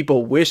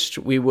people wished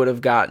we would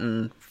have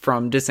gotten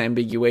from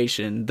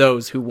Disambiguation,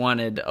 those who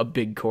wanted a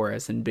big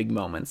chorus and big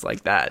moments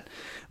like that.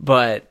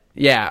 But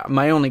yeah,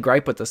 my only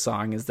gripe with the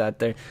song is that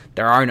there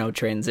are no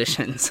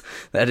transitions,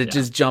 that it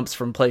just jumps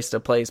from place to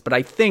place. But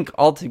I think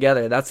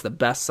altogether that's the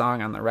best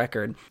song on the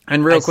record.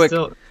 And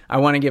I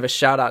want to give a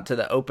shout out to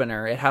the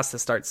opener. It has to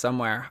start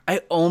somewhere. I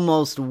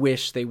almost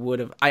wish they would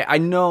have.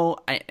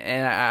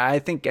 I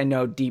think I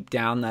know deep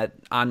down that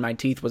On My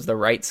Teeth was the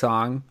right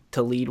song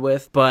to lead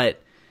with,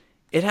 but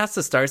it has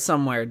to start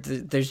somewhere.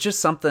 There's just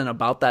something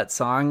about that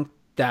song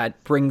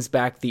that brings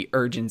back the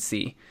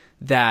urgency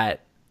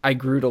that I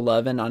grew to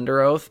love in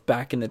Under Oath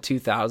back in the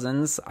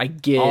 2000s. I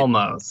get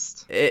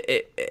almost.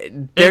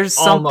 There's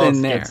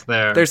something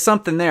there. There's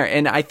something there,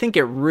 and I think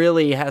it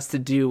really has to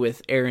do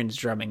with Aaron's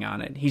drumming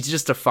on it. He's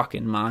just a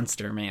fucking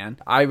monster, man.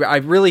 I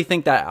really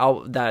think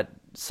that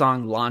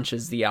song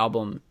launches the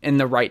album in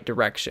the right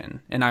direction,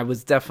 and I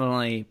was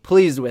definitely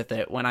pleased with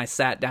it when I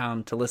sat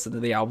down to listen to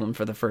the album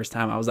for the first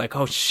time. I was like,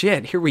 oh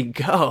shit, here we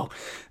go.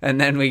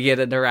 And then we get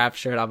into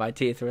Rapture and On My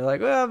Teeth. We're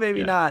like, well,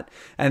 maybe not.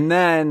 And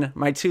then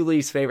my two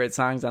least favorite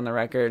songs on the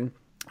record,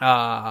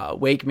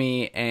 Wake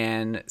Me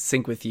and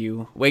Sync With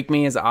You. Wake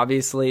Me is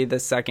obviously the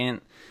second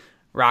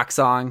rock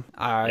song.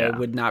 I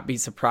would not be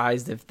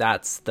surprised if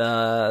that's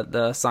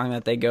the song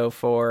that they go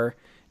for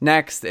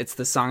next. It's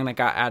the song that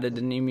got added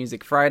to New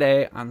Music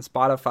Friday on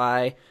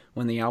Spotify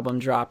when the album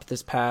dropped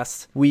this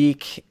past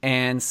week.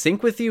 And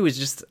Sync With You is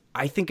just,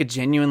 I think, a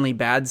genuinely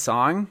bad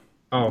song.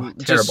 Oh,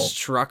 terrible. Just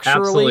structurally.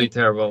 Absolutely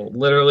terrible.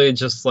 Literally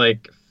just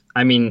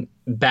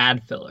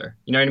bad filler.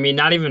 You know what I mean?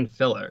 Not even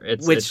filler.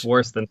 It's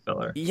worse than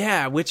filler.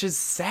 Yeah, which is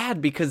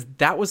sad because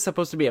that was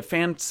supposed to be a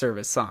fan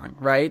service song,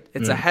 right?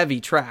 It's a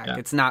heavy track. Yeah.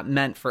 It's not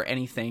meant for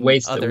anything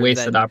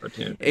wasted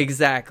opportunity.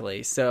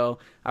 Exactly. So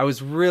I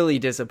was really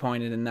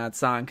disappointed in that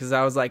song because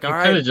I was like, all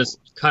right. You could have just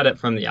cut it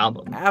from the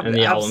album and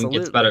the album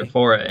gets better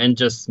for it, and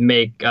just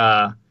make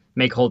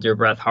Hold Your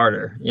Breath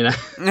harder,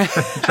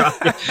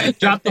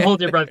 drop the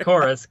Hold Your Breath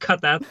chorus,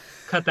 cut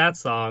that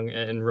song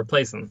and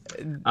replace them.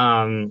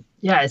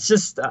 It's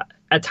just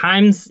at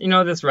times,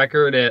 this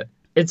record,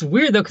 it's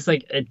weird though, because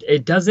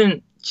it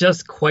doesn't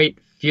just quite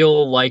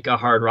feel like a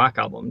hard rock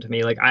album to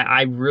me. Like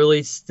I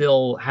really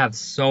still have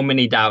so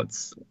many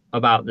doubts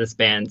about this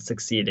band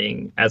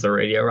succeeding as a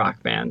radio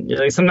rock band.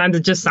 Like sometimes it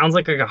just sounds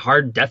like a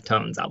hard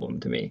Deftones album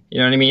to me. You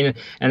know what I mean?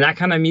 And that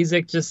kind of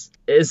music just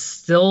is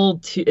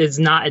still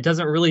it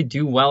doesn't really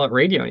do well at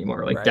radio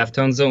anymore. Like right.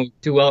 Deftones don't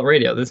do well at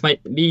radio. This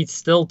might be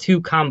still too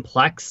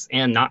complex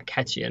and not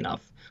catchy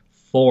enough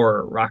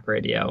for rock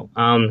radio.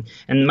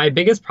 And my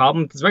biggest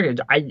problem with this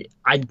record,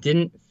 I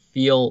didn't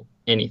feel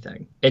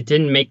anything. It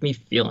didn't make me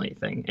feel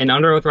anything. And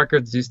Under Oath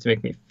records used to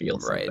make me feel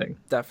something.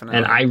 Right, definitely.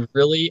 And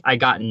I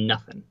got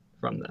nothing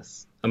from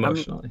this.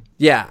 emotionally.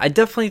 Yeah, I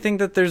definitely think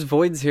that there's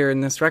voids here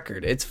in this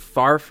record. It's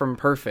far from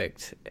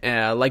perfect,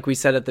 like we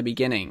said at the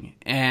beginning.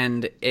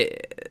 And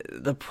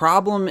the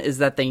problem is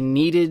that they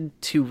needed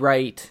to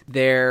write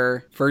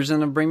their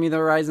version of Bring Me the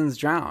Horizons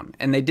Drown,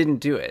 and they didn't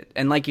do it.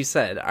 And like you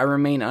said, I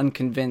remain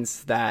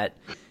unconvinced that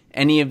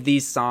any of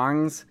these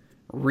songs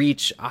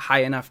reach a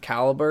high enough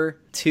caliber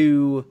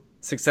to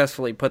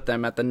successfully put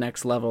them at the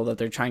next level that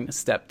they're trying to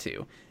step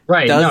to.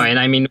 Right. No, and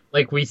I mean,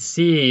 like we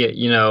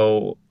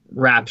see,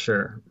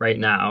 Rapture right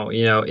now,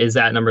 is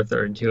at number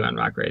 32 on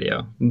rock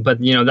radio. But,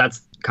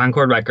 that's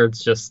Concord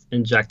Records just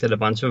injected a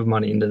bunch of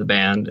money into the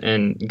band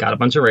and got a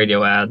bunch of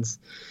radio ads.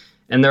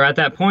 And they're at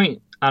that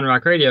point on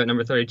rock radio at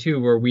number 32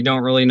 where we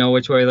don't really know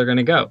which way they're going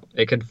to go.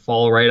 It could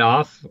fall right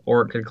off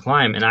or it could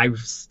climb. And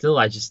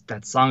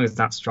that song is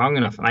not strong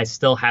enough. And I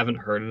still haven't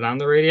heard it on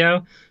the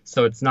radio.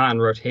 So it's not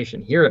in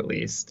rotation here at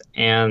least.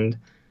 And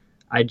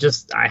I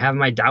have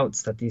my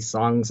doubts that these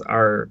songs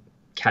are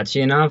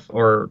catchy enough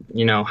or,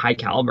 high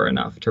caliber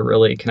enough to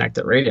really connect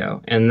at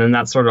radio. And then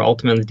that sort of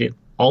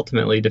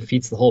ultimately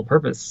defeats the whole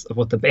purpose of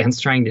what the band's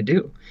trying to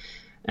do.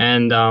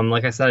 And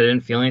like I said, I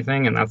didn't feel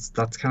anything. And that's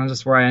kind of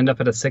just where I end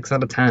up at a 6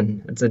 out of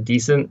 10. It's a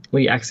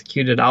decently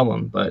executed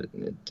album, but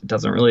it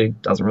doesn't really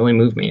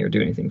move me or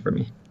do anything for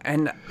me.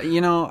 And,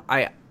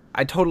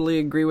 I totally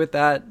agree with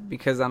that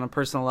because on a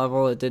personal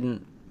level, it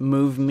didn't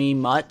move me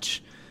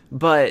much,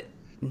 but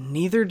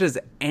neither does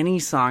any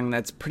song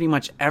that's pretty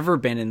much ever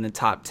been in the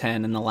top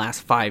 10 in the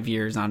last 5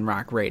 years on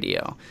rock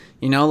radio.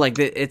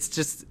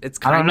 It's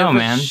kind of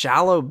a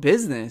shallow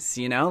business,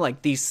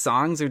 like these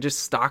songs are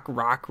just stock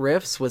rock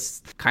riffs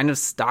with kind of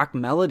stock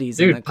melodies.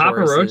 Dude, in the Papa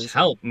choruses. Roach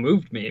Help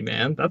moved me,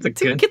 man. That's a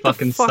good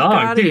fucking fuck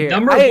song. Dude, here.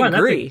 number I one,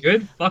 agree. That's a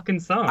good fucking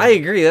song. I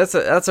agree. That's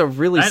a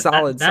really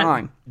solid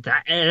song.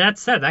 That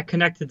said, that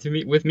connected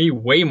with me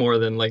way more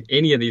than like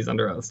any of these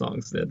Under Oath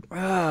songs did.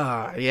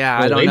 Yeah,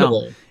 I don't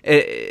know.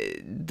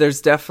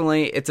 There's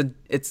definitely it's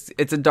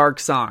a dark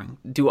song.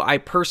 Do I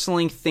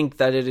personally think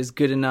that it is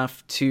good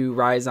enough to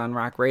rise on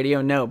rock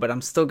radio? No, but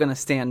I'm still gonna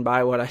stand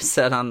by what I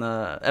said on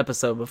the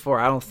episode before.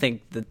 I don't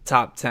think the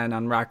top 10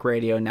 on rock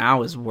radio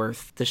now is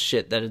worth the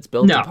shit that it's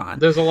built upon.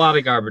 There's a lot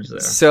of garbage there.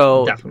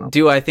 So definitely.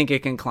 Do I think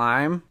it can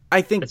climb?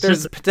 I think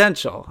there's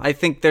potential. I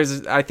think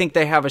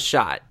they have a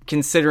shot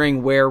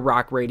considering where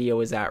rock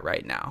radio is at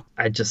right now.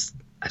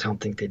 I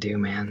don't think they do,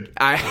 man.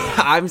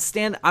 I'm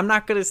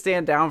not gonna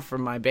stand down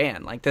from my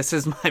band. Like, this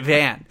is my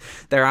band.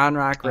 They're on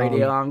rock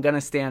radio. I'm gonna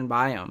stand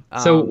by them.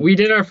 So we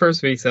did our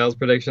first week sales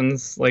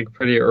predictions like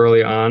pretty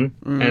early on,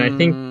 and I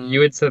think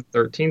you had said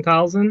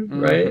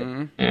 13,000,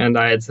 right? And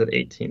I had said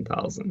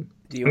 18,000.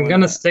 I'm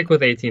gonna stick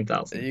with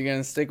 18,000. Are you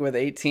gonna stick with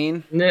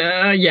 18?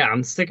 Yeah,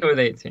 I'm sticking with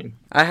 18.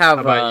 I have.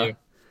 How about you?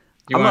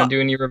 Do you want to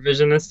do any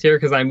revisionist here?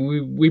 Because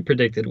we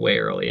predicted way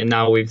early, and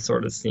now we've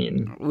sort of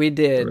seen. We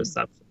did. The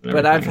reception.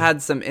 But I've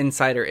had some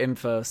insider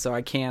info, so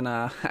I can't.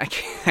 I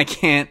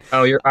can't.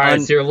 Oh, you're all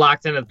right. So you're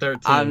locked in at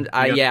 13.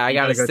 I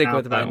gotta stick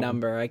with my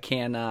number. I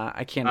can't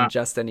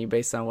adjust any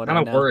based on what I know.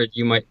 I'm kind of worried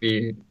you might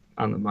be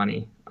on the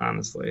money,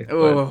 honestly.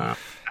 Oh.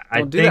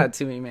 Don't do that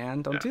to me,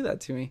 man. Don't do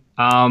that to me.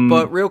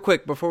 But real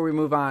quick, before we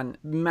move on,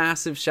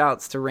 massive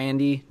shouts to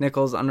Randy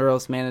Nichols, Under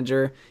Oath's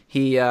manager.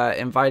 He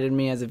invited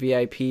me as a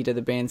VIP to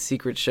the band's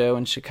secret show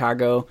in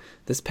Chicago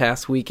this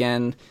past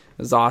weekend.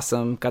 It was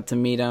awesome. Got to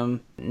meet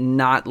him.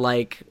 Not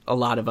like a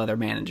lot of other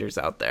managers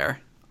out there.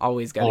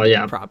 Always got to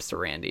give props to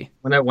Randy.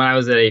 When I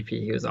was at AP,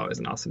 he was always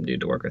an awesome dude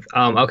to work with.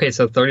 Okay,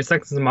 so 30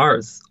 Seconds to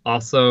Mars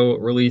also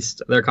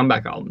released their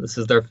comeback album. This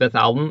is their 5th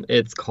album.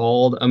 It's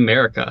called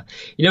America.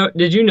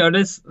 Did you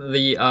notice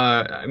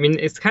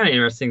it's kind of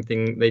interesting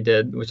thing they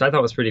did, which I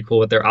thought was pretty cool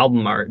with their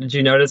album art. Did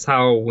you notice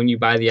how when you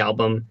buy the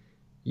album,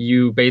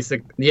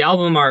 the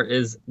album art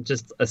is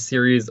just a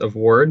series of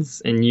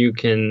words, and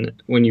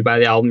when you buy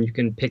the album, you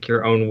can pick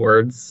your own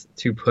words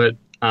to put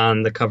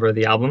on the cover of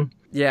the album.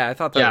 Yeah, I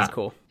thought that was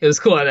cool. It was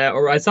cool.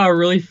 Or I saw a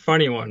really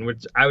funny one,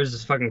 which I was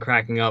just fucking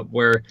cracking up,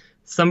 where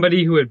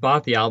somebody who had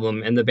bought the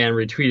album and the band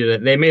retweeted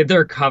it, they made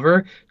their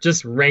cover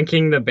just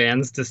ranking the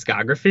band's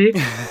discography.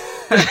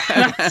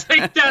 I was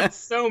like, that's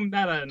so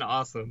meta and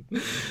awesome.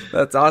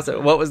 That's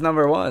awesome. What was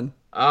number 1?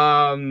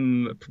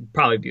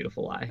 Probably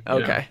Beautiful Lie.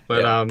 Okay.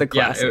 But the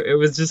classic. It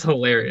was just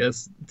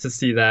hilarious to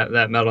see that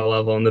meta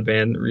level and the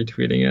band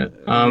retweeting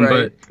it.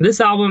 But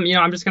this album,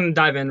 I'm just gonna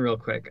dive in real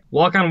quick.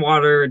 Walk on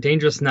Water,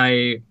 Dangerous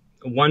Night,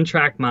 One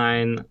Track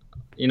Mind,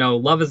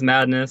 Love is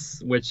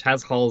Madness, which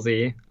has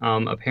Halsey,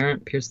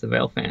 apparent Pierce the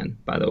Veil fan,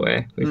 by the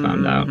way, we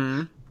found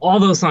out. All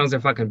those songs are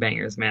fucking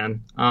bangers,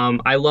 man.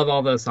 I love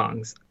all those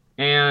songs.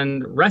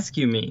 And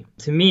Rescue Me,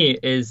 to me,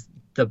 is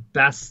the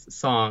best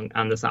song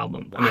on this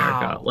album,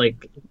 America.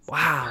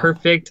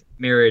 Perfect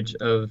marriage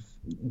of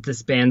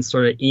this band's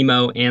sort of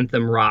emo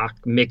anthem rock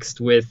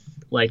mixed with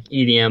like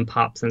EDM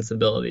pop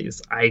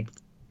sensibilities. I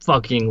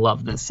fucking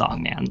love this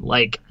song, man.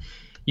 Like,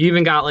 you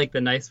even got like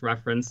the nice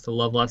reference to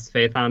Love Lost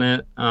Faith on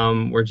it,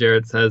 where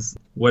Jared says,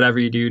 "Whatever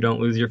you do, don't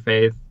lose your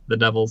faith. The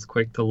devil's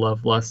quick to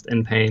love, lust,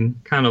 and pain.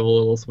 Kind of a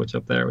little switch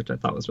up there, which I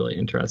thought was really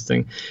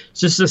interesting.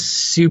 It's just a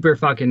super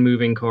fucking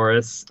moving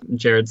chorus.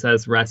 Jared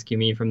says, rescue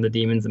me from the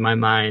demons in my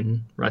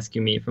mind. Rescue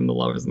me from the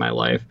lovers of my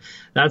life.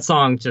 That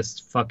song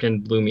just fucking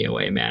blew me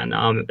away, man.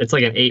 It's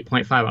like an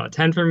 8.5 out of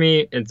 10 for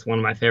me. It's one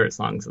of my favorite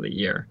songs of the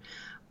year.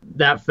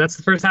 That's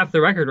the first half of the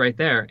record right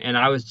there. And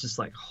I was just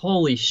like,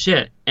 holy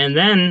shit. And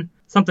then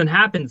something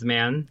happens,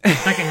 man. The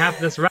second half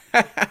of this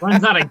record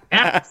runs out of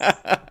gas.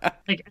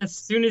 Like, as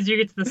soon as you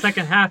get to the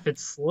second half, it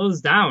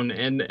slows down,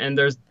 and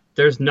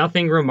there's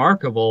nothing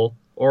remarkable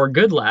or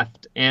good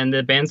left, and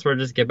the band sort of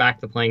just get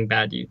back to playing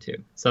Bad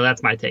U2. So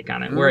that's my take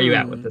on it. Where are you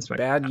at with this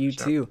record? Bad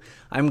U2.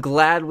 I'm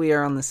glad we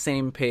are on the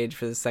same page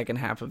for the second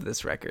half of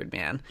this record,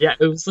 man. Yeah,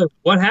 it was like,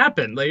 what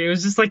happened? Like, it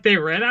was just like they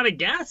ran out of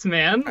gas,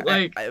 man.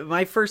 Like,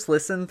 my first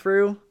listen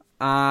through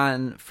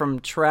from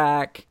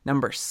track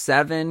number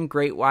 7,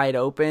 Great Wide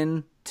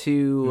Open,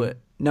 to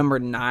number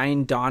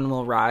 9, Dawn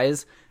Will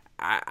Rise,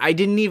 I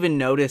didn't even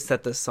notice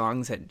that the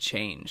songs had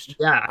changed.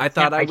 Yeah, I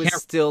thought I was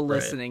still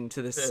listening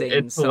to the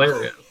same song.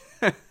 Hilarious.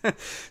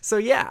 So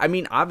yeah, I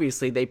mean,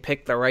 obviously they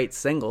picked the right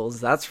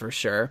singles, that's for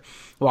sure.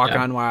 Walk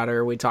on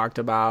Water, we talked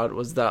about,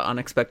 was the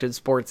unexpected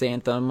sports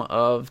anthem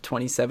of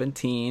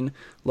 2017.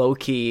 Low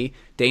Key,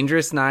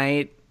 Dangerous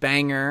Night,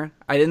 banger.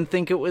 I didn't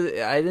think it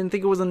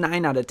was a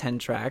 9 out of 10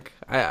 track.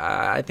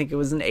 I think it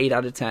was an 8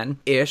 out of 10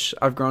 ish.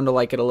 I've grown to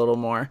like it a little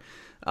more.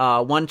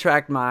 One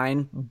Track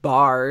Mind,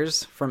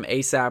 Bars from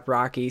A$AP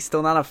Rocky.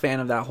 Still not a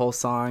fan of that whole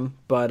song,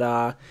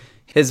 but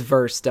his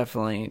verse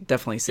definitely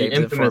saves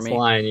it for me. Infamous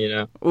line, you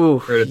know. Ooh,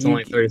 heard it's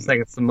only 30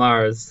 seconds to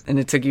Mars. And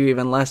it took you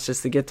even less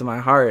just to get to my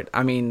heart.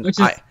 I mean, which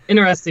is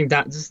interesting,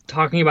 just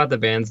talking about the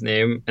band's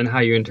name and how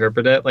you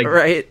interpret it. Like,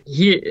 right.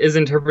 He is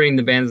interpreting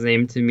the band's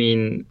name to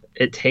mean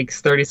it takes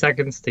 30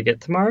 seconds to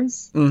get to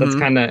Mars. Mm-hmm. That's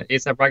kind of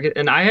A$AP Rocky.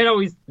 And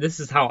this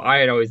is how I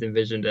had always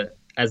envisioned it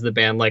as the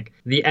band, like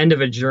the end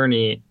of a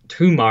journey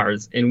to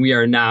Mars, and we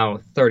are now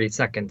 30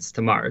 seconds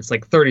to Mars,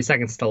 like 30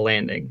 seconds to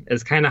landing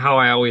is kind of how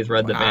I always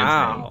read the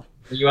band's name.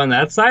 Were you on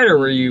that side,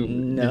 or did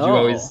you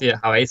always see it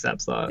how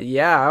A$AP saw it?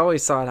 Yeah, I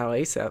always saw it how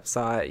A$AP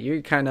saw it.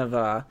 You're kind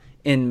of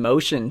in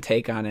motion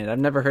take on it. I've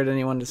never heard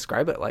anyone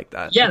describe it like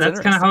that. Yeah,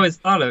 that's kind of how I always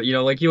thought of, you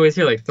know, like you always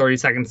hear like 30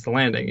 seconds to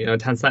landing, you know,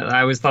 10 seconds.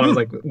 I always thought it was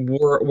like,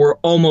 we're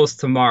almost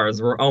to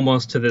Mars. We're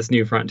almost to this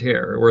new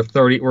frontier. We're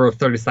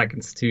 30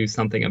 seconds to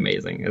something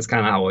amazing is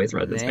kind of how I always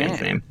read this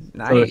band's name.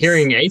 Nice. So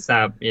hearing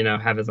A$AP, you know,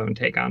 have his own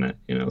take on it,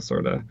 you know,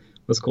 sort of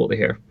was cool to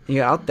hear.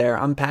 You're out there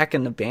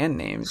unpacking the band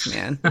names,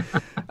 man.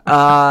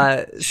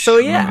 So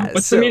yeah.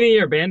 What's the meaning of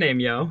your band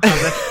name, yo?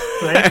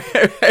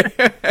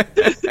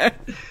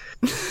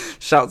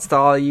 Shouts to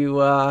all you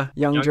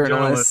young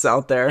journalists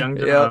out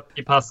there.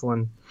 Keep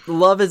hustling.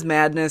 Love is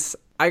Madness.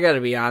 I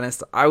gotta be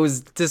honest, I was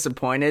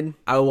disappointed.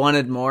 I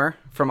wanted more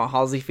from a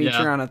Halsey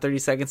feature on a 30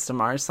 Seconds to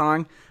Mars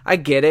song. I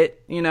get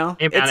it, you know.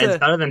 Hey, man, it's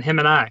better than Him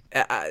and I.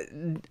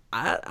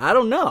 I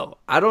don't know.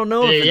 I don't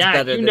know if it's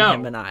better than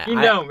Him and I. You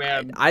know,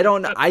 man.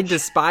 I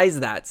despise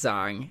that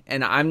song,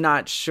 and I'm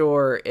not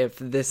sure if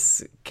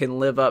this can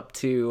live up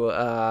to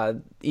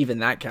even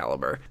that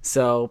caliber.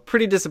 So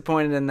pretty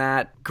disappointed in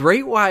that.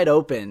 Great Wide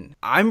Open,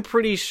 I'm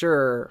pretty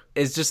sure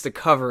is just a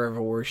cover of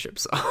a worship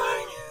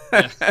song.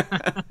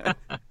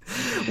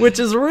 Which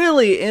is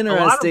really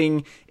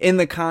interesting in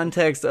the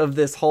context of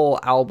this whole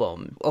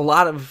album. A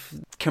lot of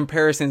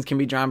comparisons can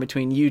be drawn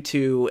between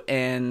U2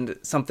 and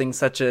something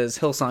such as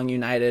Hillsong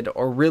United,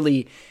 or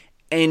really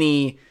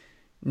any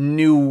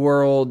New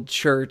World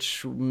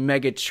church,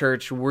 mega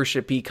church,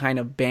 worshipy kind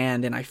of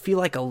band. And I feel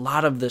like a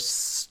lot of the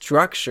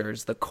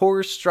structures, the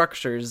core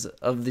structures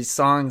of the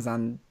songs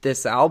on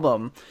this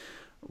album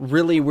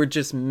really were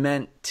just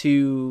meant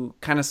to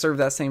kind of serve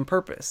that same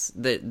purpose.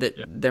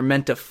 They're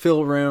meant to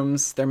fill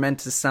rooms. They're meant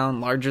to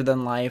sound larger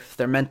than life.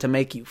 They're meant to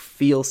make you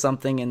feel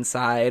something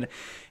inside.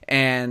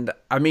 And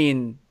I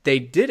mean, they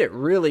did it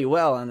really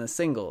well on the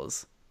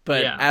singles.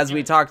 But as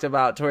we talked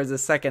about towards the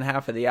second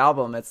half of the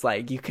album, it's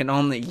like you can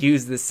only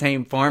use the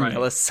same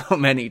formula so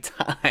many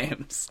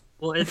times.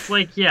 Well, it's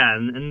like,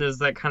 and there's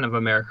that kind of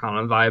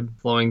Americana vibe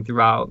flowing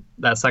throughout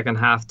that second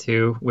half,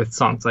 too, with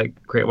songs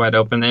like Great Wide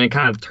Open. And it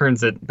kind of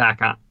turns it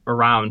back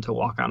around to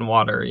Walk on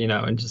Water, you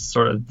know, and just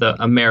sort of the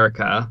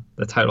America,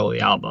 the title of the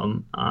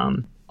album.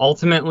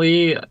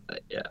 Ultimately,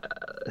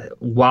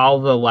 while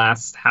the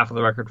last half of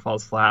the record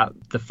falls flat,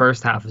 the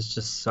first half is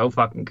just so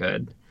fucking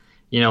good.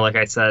 You know, like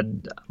I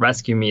said,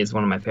 Rescue Me is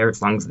one of my favorite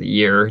songs of the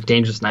year.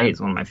 Dangerous Night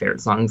is one of my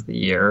favorite songs of the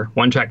year.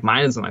 One Track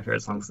Mind is one of my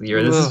favorite songs of the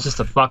year. This is just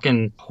a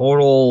fucking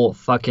total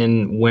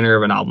fucking winner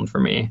of an album for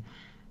me.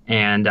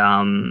 And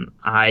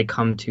I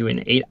come to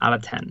an 8 out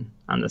of 10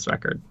 on this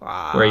record.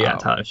 Wow. Where are you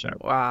at, Tyler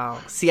Sharp? Wow.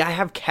 See, I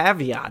have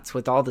caveats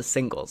with all the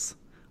singles.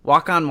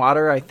 Walk on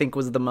Water, I think,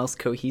 was the most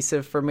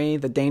cohesive for me.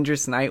 The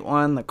Dangerous Night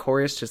one, the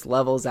chorus just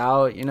levels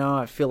out, you know?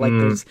 I feel like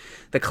there's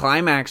the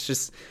climax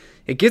just...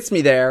 it gets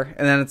me there,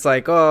 and then it's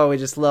like, oh, we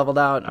just leveled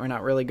out, and we're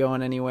not really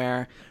going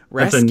anywhere.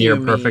 That's a near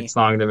perfect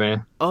song to me.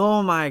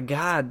 Oh my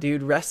god,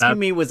 dude. Rescue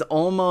Me was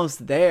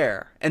almost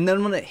there. And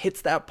then when it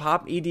hits that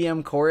pop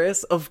EDM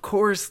chorus, of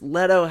course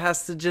Leto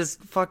has to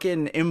just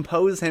fucking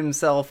impose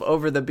himself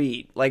over the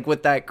beat. Like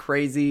with that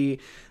crazy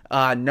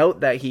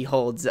note that he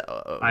holds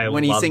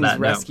when he sings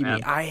Rescue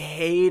Me. I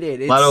hate it.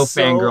 It's Leto so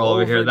fangirl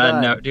over here. That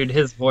overdone. note, dude,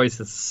 his voice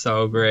is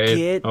so great.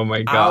 Get oh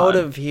my god. out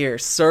of here.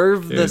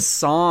 Serve the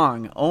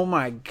song. Oh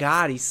my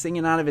god, he's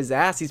singing out of his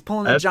ass. He's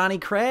pulling a Johnny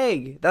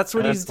Craig. That's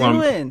what he's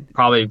doing.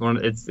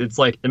 It's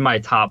like in my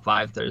top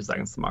 5 30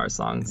 Seconds to Mars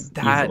songs.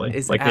 That easily.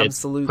 is like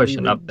absolutely it's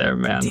pushing up there,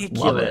 man.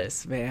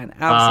 Ridiculous, man.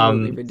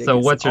 Absolutely ridiculous. So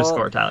what's your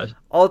score, Tyler?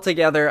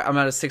 Altogether, I'm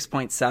at a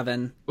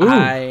 6.7.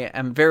 I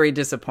am very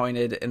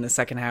disappointed in the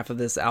second half of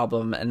this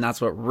album, and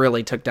that's what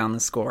really took down the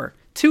score.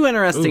 2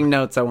 interesting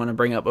notes I want to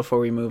bring up before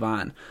we move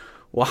on.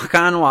 Walk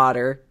on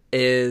Water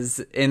is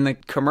in the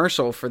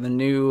commercial for the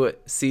new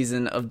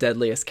season of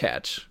Deadliest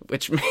Catch,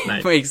 which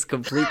makes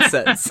complete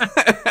sense.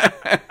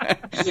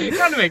 It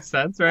kind of makes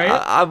sense, right?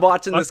 I'm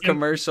watching this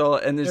commercial,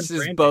 and there's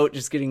this boat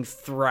just getting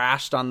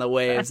thrashed on the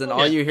waves, and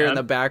all you hear in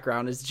the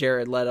background is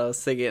Jared Leto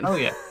singing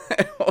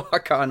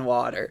Walk on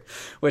Water,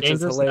 which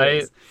is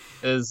hilarious. Knight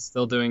is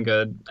still doing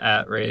good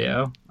at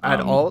radio. At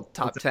alt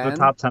top 10. The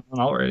top 10 on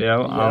alt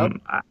radio.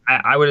 Yep.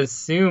 I would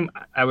assume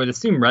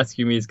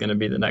Rescue Me is going to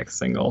be the next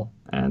single,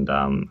 and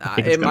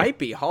it might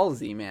be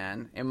Halsey,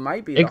 man. It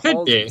might be. It could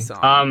Halsey be.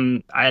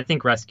 Song. I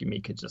think Rescue Me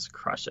could just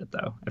crush it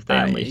though if they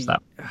unleash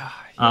that.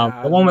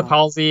 Yeah, the one with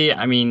Halsey,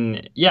 I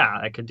mean,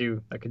 I could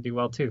do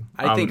well too.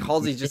 I think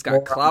Halsey just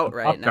got clout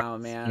right now,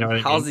 man. You know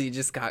Halsey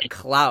just got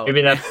clout.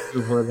 Maybe that's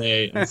where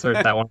they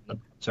insert that one in the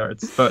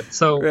charts. But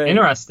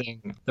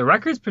interesting. The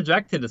record's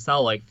projected to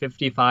sell like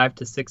 55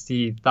 to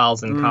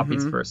 60,000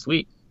 copies first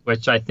week,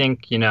 which I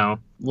think,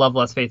 Love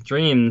Less Faith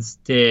Dreams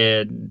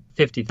did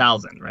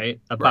 50,000, right?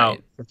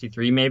 About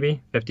 53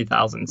 maybe,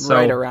 50,000. So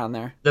right around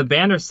there. The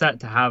band are set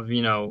to have,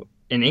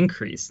 an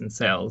increase in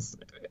sales,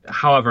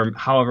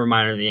 however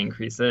minor the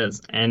increase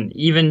is. And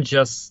even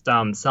just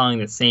selling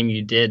the same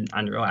you did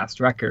on your last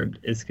record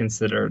is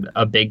considered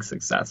a big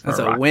success. That's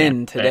a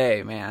win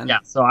today, man. Yeah,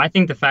 so I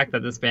think the fact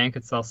that this band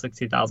could sell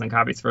 60,000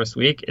 copies first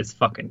week is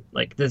fucking,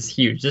 this is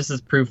huge. This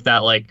is proof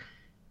that,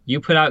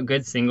 you put out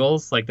good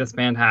singles like this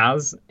band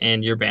has,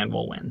 and your band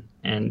will win.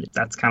 And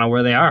that's kind of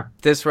where they are.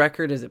 This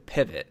record is a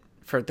pivot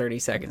for 30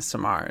 Seconds to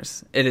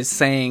Mars. It is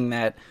saying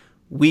that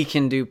we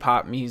can do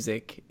pop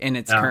music in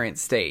its current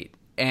state.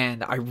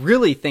 And I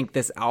really think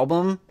this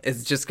album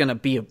is just going to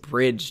be a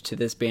bridge to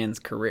this band's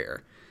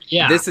career.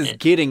 Yeah. This is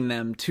getting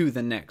them to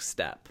the next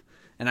step.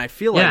 And I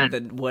feel like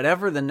that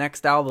whatever the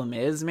next album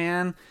is,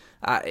 man,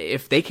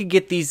 if they could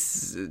get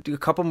a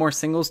couple more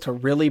singles to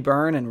really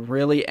burn and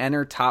really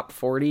enter top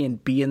 40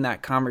 and be in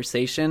that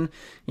conversation,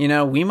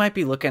 we might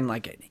be looking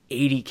like an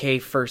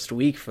 80K first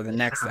week for the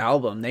next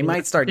album. They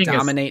might start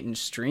dominating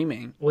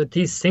streaming. With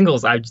these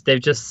singles, they've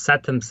just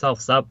set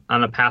themselves up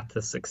on a path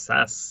to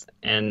success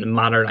and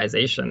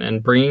modernization.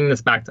 And bringing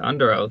this back to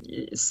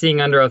Underoath, seeing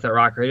Underoath at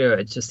Rock Radio,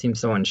 it just seems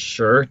so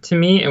unsure to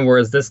me. And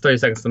whereas this 30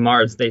 Seconds to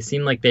Mars, they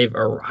seem like they've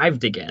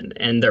arrived again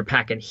and they're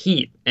packing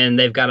heat and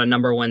they've got a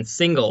 #1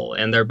 single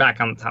and they're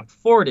back on the top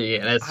 40.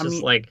 And it's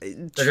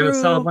they're going to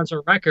sell a bunch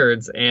of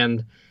records.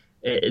 And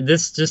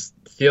this just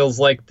feels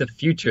like the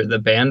future. The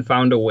band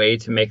found a way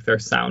to make their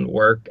sound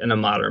work in a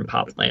modern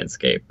pop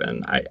landscape,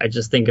 and I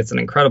just think it's an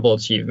incredible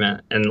achievement,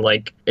 and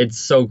it's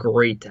so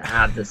great to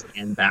have this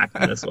band back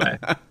in this way.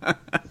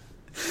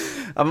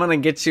 I'm gonna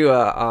get you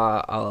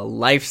a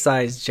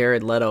life-size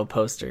Jared Leto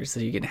poster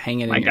so you can hang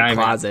it in your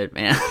closet,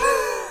 man.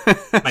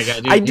 My guy,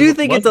 dude, I do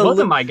think it's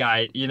my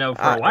guy, for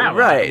a while,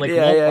 right?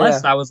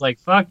 I was like,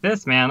 fuck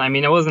this, man. I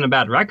mean, it wasn't a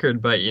bad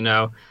record, but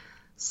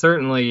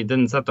certainly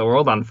didn't set the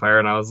world on fire.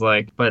 And I was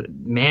like, but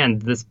man,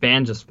 this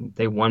band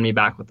they won me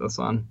back with this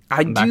one.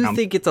 I do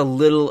think it's a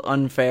little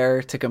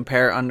unfair to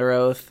compare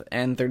Underoath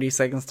and 30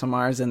 Seconds to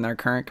Mars in their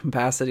current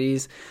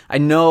capacities. I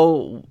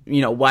know,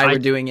 why we're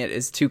doing it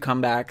is 2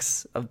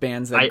 comebacks of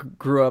bands that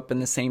grew up in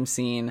the same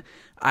scene.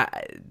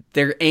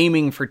 They're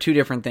aiming for 2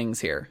 different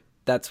things here.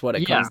 That's what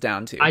it comes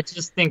down to. I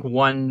just think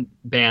one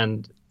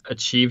band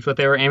achieved what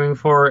they were aiming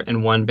for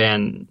and one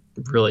band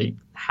really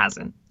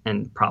hasn't.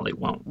 And probably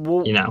won't.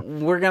 Well,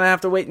 we're gonna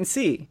have to wait and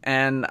see.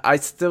 And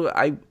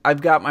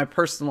I've got my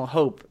personal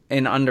hope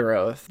in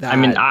Underoath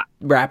that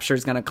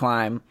Rapture's gonna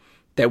climb,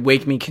 that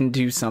Wake Me can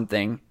do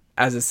something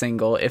as a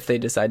single if they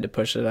decide to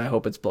push it. I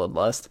hope it's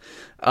Bloodlust.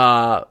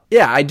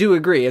 I do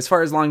agree. As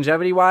far as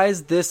longevity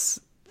wise, this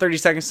 30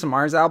 Seconds to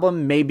Mars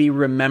album may be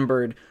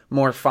remembered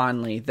more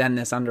fondly than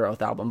this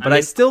Underoath album. But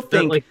I still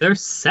think they're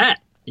set.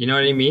 You know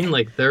what I mean?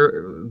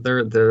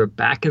 They're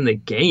back in the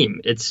game.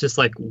 It's just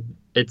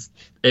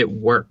it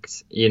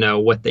worked,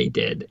 what they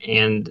did.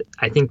 And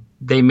I think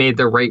they made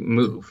the right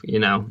move,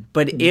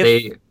 But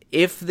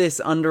if this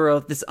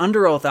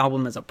Underoath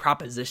album is a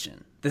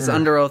proposition, this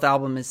Underoath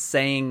album is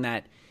saying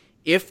that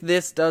if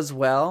this does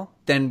well,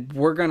 then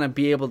we're going to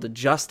be able to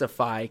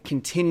justify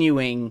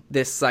continuing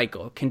this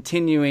cycle,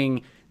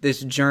 continuing this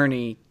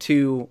journey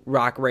to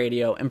rock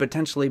radio and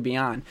potentially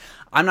beyond.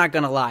 I'm not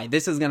going to lie.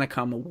 This is going to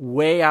come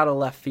way out of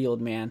left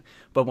field, man.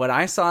 But when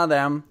I saw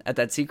them at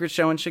that secret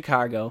show in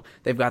Chicago,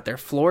 they've got their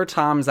floor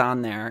toms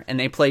on there, and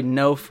they played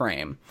No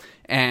Frame.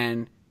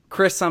 And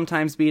Chris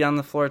sometimes beat on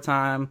the floor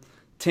tom.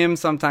 Tim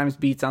sometimes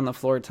beats on the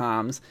floor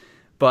toms.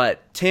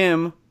 But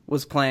Tim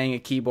was playing a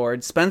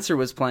keyboard. Spencer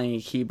was playing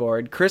a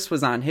keyboard. Chris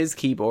was on his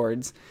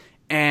keyboards.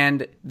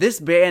 And this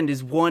band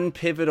is one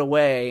pivot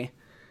away,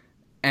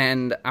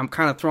 and I'm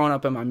kind of throwing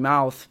up in my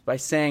mouth by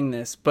saying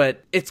this,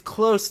 but it's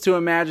close to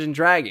Imagine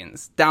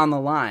Dragons down the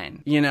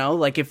line. You know,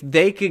 like if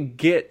they could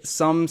get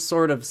some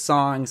sort of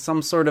song,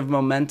 some sort of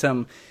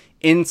momentum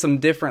in some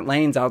different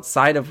lanes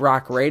outside of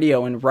rock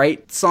radio and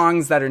write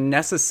songs that are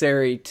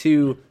necessary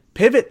to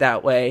pivot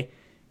that way,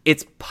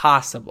 it's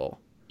possible.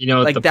 You know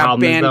what like the that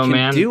problem band is, though, can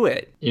man? do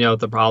it. You know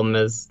what the problem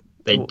is?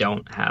 They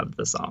don't have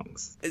the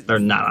songs. They're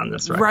not on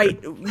this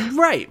record.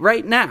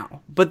 Right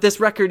now. But this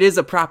record is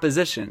a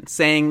proposition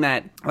saying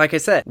that, like I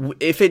said,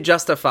 if it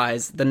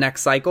justifies the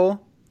next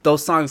cycle,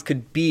 those songs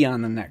could be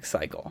on the next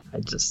cycle. I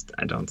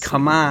don't see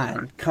Come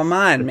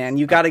on, man.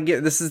 You got to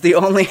get, this is the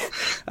only,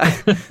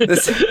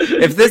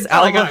 if this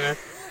album,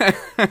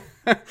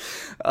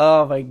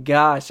 oh my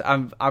gosh,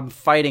 I'm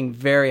fighting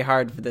very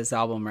hard for this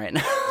album right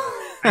now.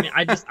 I mean,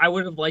 I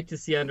would have liked to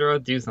see Under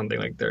Oath do something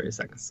like 30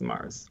 Seconds to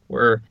Mars,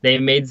 where they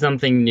made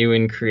something new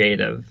and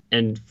creative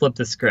and flipped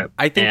the script.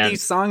 I think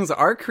these songs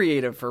are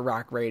creative for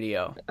rock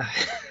radio.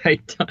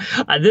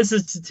 This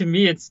is, to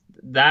me, it's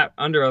that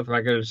Under Oath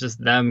record is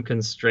just them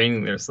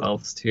constraining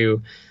themselves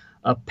to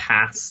a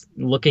past,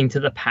 looking to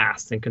the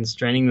past and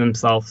constraining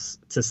themselves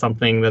to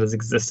something that has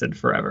existed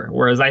forever.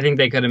 Whereas I think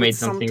they could have made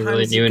something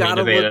really new and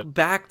innovative. You gotta look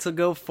back to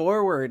go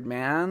forward,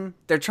 man.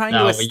 They're trying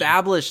to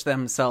establish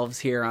themselves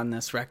here on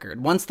this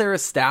record. Once they're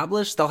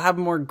established, they'll have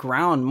more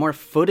ground, more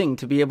footing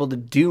to be able to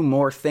do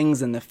more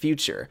things in the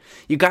future.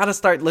 You gotta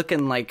start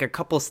looking like a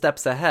couple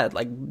steps ahead.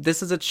 Like,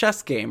 this is a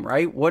chess game,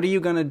 right? What are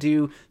you gonna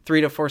do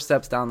 3 to 4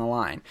 steps down the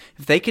line?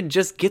 If they could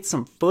just get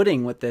some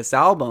footing with this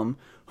album,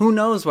 who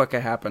knows what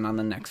could happen on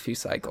the next few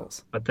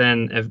cycles? But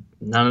then if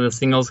none of the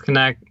singles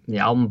connect, the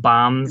album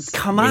bombs.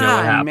 Come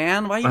on,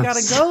 man. Why you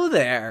gotta go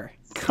there?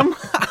 Come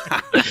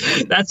on.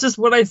 That's just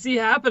what I see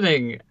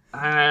happening.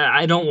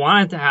 I don't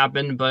want it to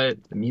happen,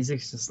 but the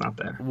music's just not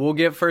there. We'll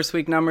get first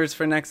week numbers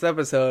for next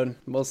episode.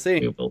 We'll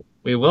see.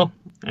 We will.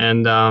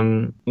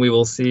 And we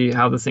will see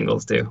how the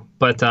singles do.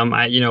 But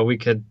we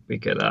could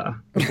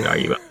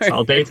argue about this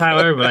all day,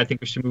 Tyler, but I think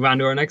we should move on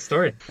to our next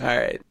story. All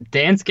right.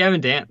 Dance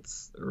Gavin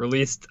Dance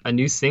released a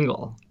new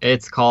single.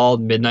 It's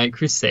called Midnight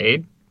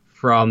Crusade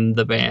from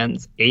the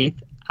band's 8th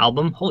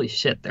album. Holy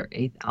shit, their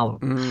 8th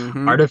album.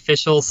 Mm-hmm.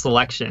 Artificial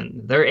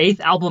Selection. Their 8th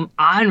album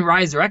on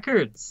Rise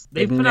Records.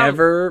 They've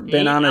never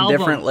been on a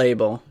different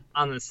label.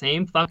 On the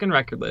same fucking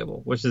record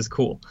label, which is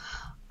cool.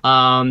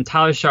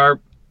 Tyler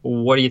Sharp,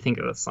 what do you think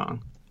of this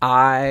song?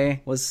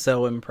 I was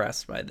so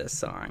impressed by this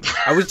song.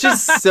 I was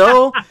just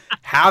so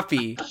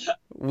happy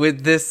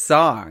with this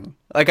song.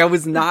 Like, I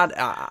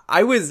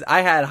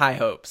had high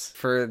hopes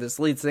for this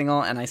lead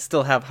single, and I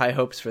still have high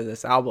hopes for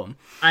this album.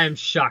 I am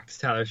shocked,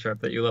 Tyler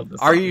Sharp, that you love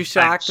this song. Are you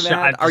shocked,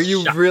 man? Are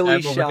you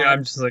really shocked?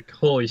 I'm just like,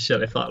 holy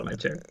shit, I fell out of my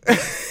chair.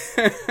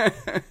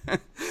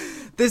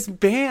 This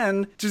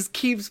band just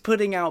keeps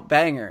putting out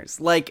bangers.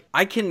 Like,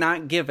 I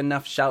cannot give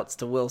enough shouts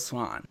to Will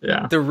Swan,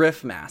 the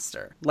riff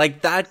master.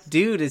 Like, that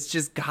dude has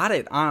just got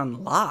it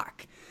on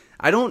lock.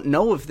 I don't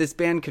know if this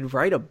band could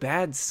write a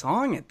bad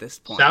song at this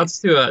point.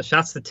 Shouts to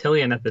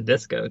Tillian at the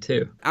disco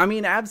too. I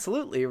mean,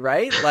 absolutely,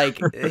 right? Like,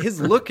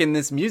 his look in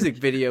this music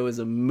video is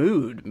a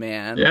mood,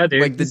 man. Yeah,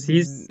 dude. Like,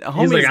 he's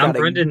like, I'm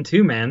Brendan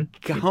too, man.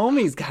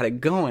 Homie's got it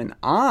going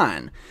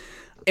on.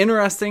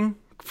 Interesting.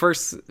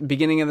 First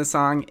beginning of the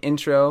song,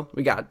 intro,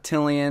 we got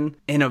Tillian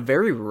in a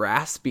very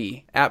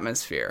raspy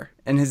atmosphere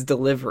and his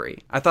delivery.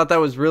 I thought that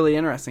was really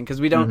interesting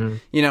because we don't,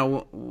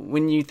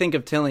 when you think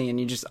of Tillian,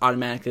 you just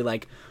automatically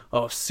like,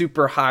 oh,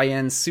 super high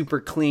end, super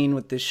clean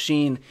with this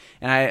sheen.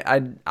 And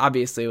I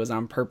obviously it was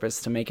on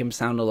purpose to make him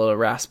sound a little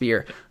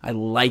raspier. I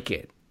like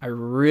it. I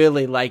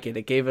really like it.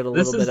 It gave it a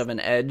little bit of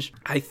an edge.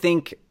 I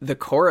think the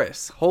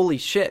chorus, holy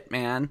shit,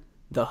 man.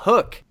 The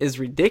hook is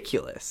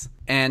ridiculous.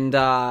 And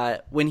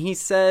when he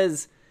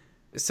says,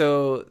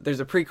 so there's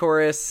a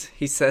pre-chorus,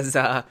 he says,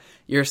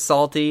 you're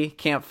salty,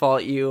 can't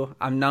fault you,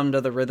 I'm numb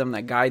to the rhythm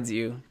that guides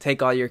you,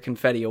 take all your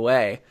confetti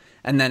away.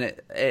 And then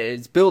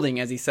it's building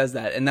as he says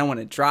that. And then when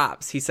it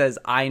drops, he says,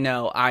 I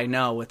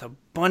know, with a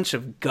bunch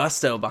of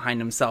gusto behind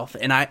himself.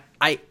 And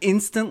I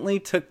instantly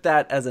took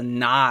that as a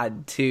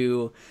nod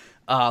to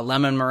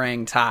Lemon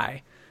Meringue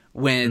Tie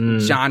when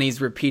Johnny's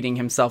repeating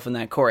himself in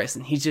that chorus.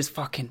 And he's just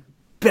fucking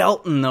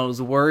belting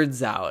those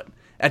words out.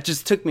 That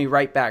just took me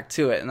right back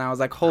to it. And I was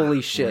like,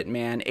 holy shit,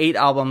 man. 8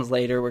 albums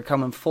later, we're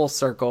coming full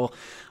circle.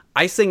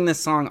 I sing this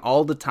song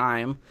all the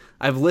time.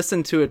 I've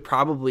listened to it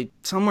probably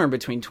somewhere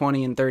between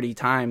 20 and 30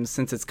 times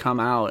since it's come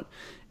out.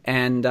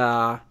 And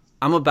I'm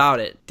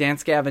about it.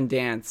 Dance Gavin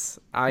Dance.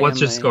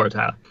 What's your score,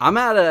 Tyler? I'm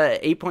at a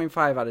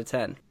 8.5 out of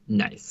 10.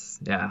 Nice.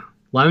 Yeah.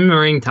 Lemon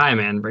Meringue Tie,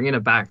 man, bringing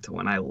it back to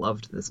when I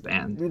loved this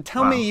band.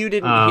 Tell Wow. me you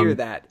didn't hear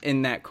that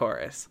in that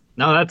chorus.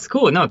 No, that's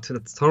cool. No,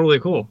 it's totally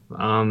cool.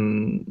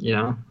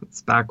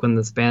 It's back when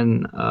this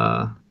band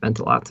meant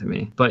a lot to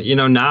me. But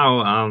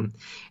now,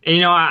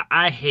 and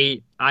I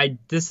hate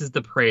this is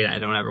the parade I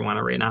don't ever want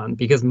to rain on,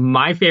 because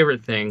my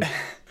favorite thing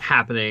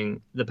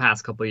happening the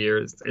past couple of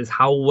years is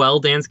how well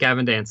Dance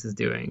Gavin Dance is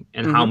doing,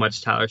 and how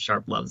much Tyler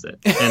Sharp loves it,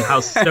 and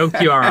how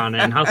stoked you are on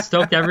it, and how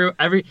stoked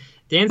every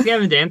Dance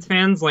Gavin Dance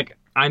fans, like,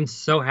 I'm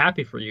so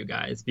happy for you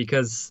guys,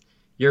 because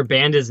your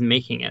band is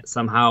making it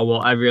somehow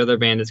while every other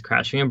band is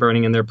crashing and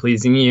burning, and they're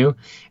pleasing you.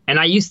 And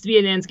I used to be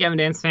a Dance Gavin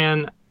Dance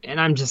fan, and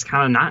I'm just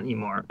kind of not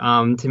anymore.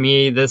 To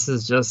me, this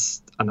is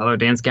just another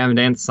Dance Gavin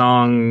Dance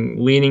song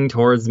leaning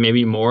towards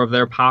maybe more of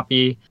their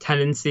poppy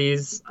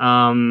tendencies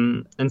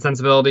and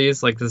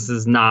sensibilities. Like, this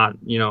is not,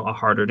 a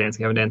harder Dance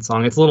Gavin Dance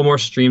song. It's a little more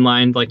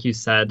streamlined, like you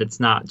said. It's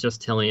not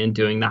just Tilian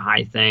doing the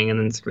high thing and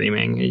then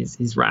screaming.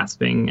 He's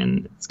rasping,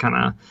 and it's kind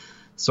of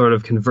sort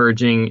of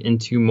converging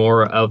into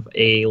more of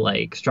a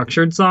like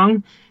structured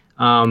song.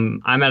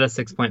 I'm at a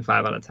 6.5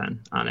 out of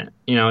 10 on it.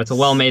 It's a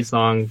well-made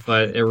song,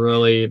 but it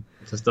really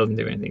just doesn't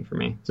do anything for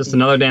me. Just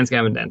another Dance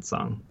Gavin Dance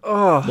song.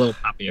 Oh, a little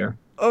poppier.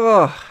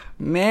 Oh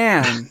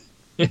man,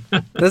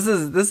 this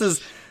is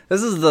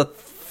the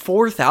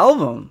fourth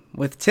album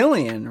with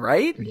Tilian,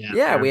 right?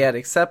 Yeah. We had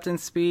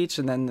Acceptance Speech,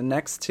 and then the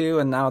next two,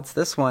 and now it's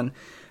this one.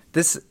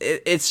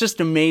 It's just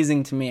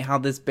amazing to me how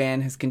this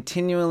band has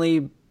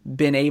continually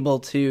been able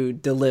to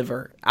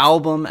deliver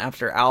album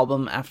after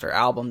album after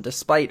album,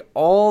 despite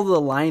all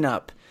the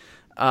lineup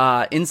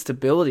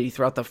instability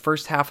throughout the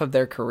first half of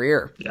their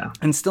career,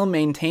 and still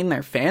maintain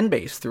their fan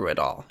base through it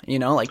all.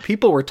 Like,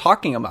 people were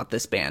talking about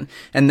this band,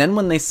 and then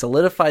when they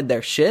solidified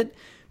their shit,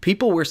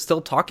 people were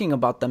still talking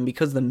about them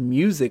because the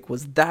music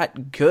was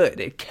that good.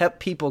 It kept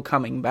people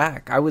coming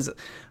back. I was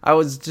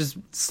just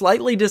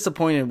slightly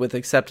disappointed with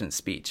Acceptance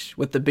Speech,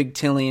 with the big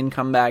Tilian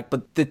comeback,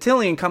 but the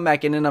Tilian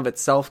comeback in and of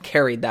itself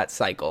carried that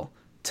cycle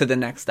to the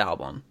next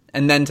album,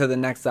 and then to the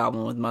next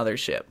album with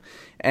Mothership.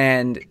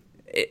 And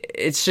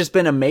it's just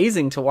been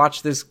amazing to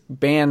watch this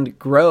band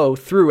grow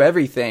through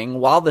everything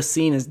while the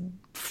scene is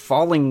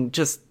falling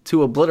just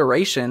to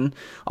obliteration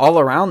all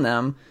around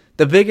them.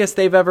 The biggest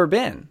they've ever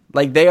been.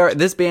 Like,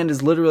 this band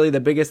is literally the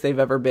biggest they've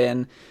ever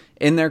been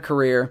in their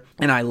career.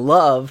 And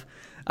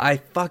I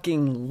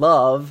fucking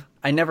love,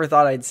 I never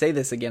thought I'd say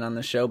this again on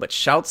the show, but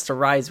shouts to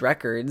Rise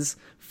Records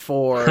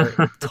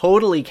for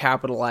totally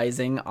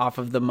capitalizing off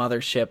of the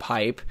Mothership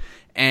hype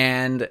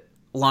and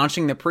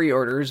launching the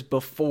pre-orders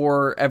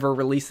before ever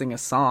releasing a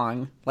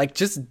song. Like,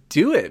 just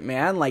do it,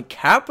 man. Like,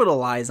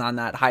 capitalize on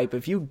that hype.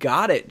 If you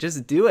got it,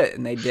 just do it.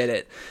 And they did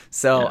it.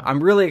 So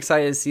I'm really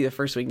excited to see the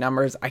first week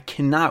numbers. I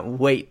cannot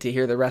wait to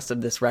hear the rest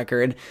of this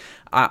record.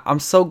 I'm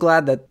so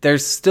glad that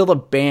there's still a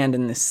band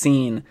in the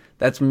scene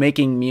that's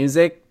making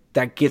music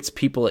that gets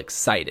people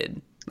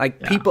excited.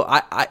 Like, people,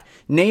 I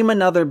name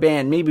another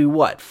band, maybe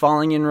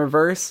Falling in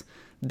Reverse,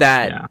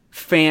 that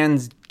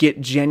fans get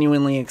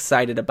genuinely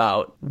excited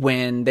about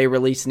when they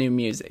release new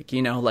music.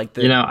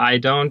 I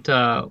don't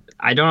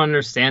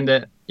understand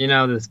it.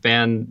 This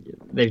band,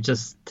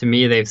 to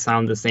me, they've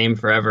sounded the same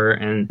forever,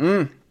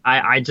 and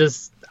I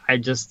just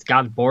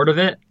got bored of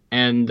it,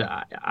 and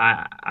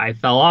I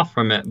fell off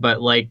from it. But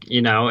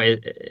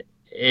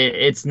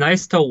it's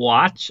nice to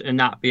watch and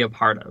not be a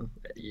part of,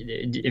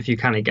 if you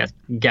kind of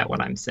get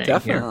what I'm saying.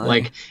 Definitely. Here.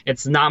 Like,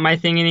 it's not my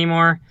thing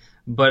anymore.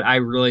 But I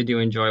really do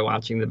enjoy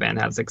watching the band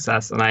have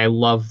success, and I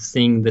love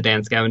seeing the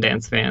Dance Gavin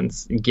Dance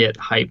fans get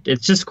hyped.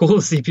 It's just cool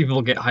to see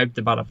people get hyped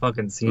about a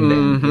fucking scene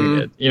band,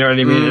 period. You know what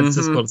I mean? It's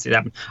just cool to see that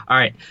happen. All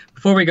right,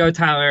 before we go,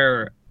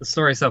 Tyler, the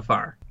story so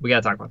far. We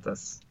gotta talk about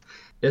this.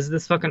 Is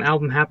this fucking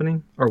album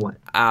happening, or what?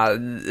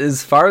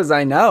 As far as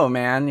I know,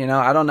 man,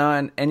 I don't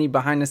know any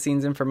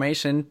behind-the-scenes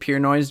information. Pure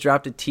Noise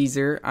dropped a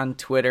teaser on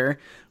Twitter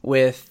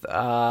with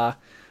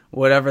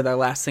whatever their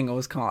last single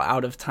was called,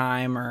 Out of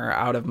Time or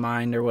Out of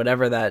Mind or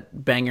whatever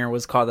that banger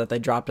was called that they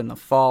dropped in the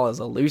fall as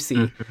a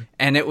Lucy.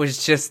 And it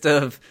was just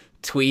of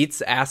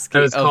tweets asking.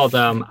 It was called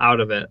Out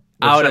of It,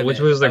 which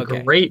was a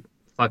great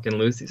fucking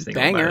Lucy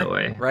single, banger, by the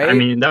way. Right? I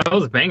mean, that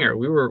was a banger.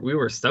 We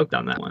were stoked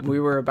on that one.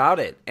 We were about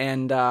it.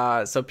 And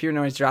so Pure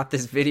Noise dropped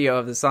this video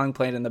of the song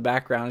playing in the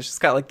background. It's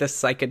just got like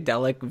this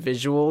psychedelic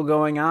visual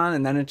going on,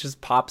 and then it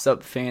just pops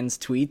up fans'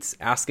 tweets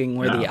asking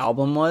where the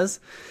album was.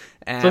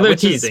 So they're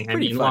teasing. I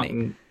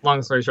mean,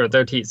 long story short,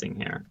 they're teasing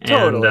here.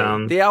 Totally.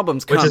 And, the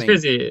album's coming. Which is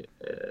busy.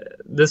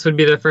 This would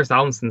be their first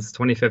album since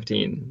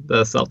 2015,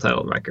 the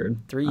self-titled record.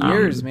 3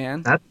 years,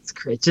 man. That's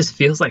great. It just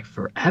feels like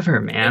forever,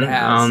 man. It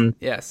has.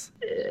 Yes.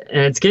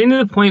 And it's getting to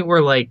the point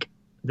where, like,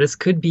 this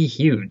could be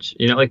huge.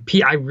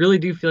 I really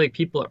do feel like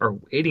people are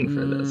waiting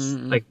for this.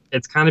 Like,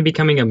 it's kind of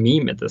becoming a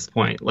meme at this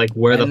point. Like,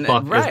 where the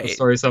fuck is the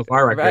story so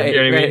far record? Right,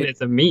 you know what I mean?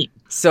 It's a meme.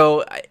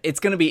 So it's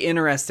going to be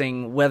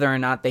interesting whether or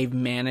not they've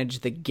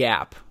managed the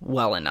gap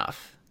well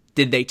enough.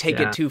 Did they take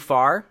it too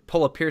far,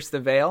 pull a Pierce the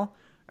Veil,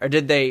 or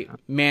did they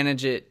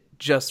manage it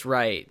just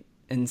right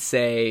and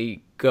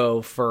say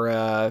go for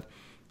a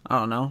I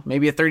don't know,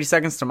 maybe a 30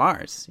 Seconds to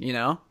Mars, you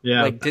know?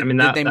 Yeah. Like, did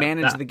they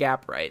manage the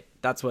gap right?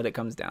 That's what it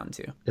comes down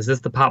to. Is this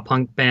the pop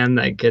punk band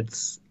that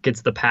gets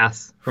the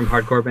pass from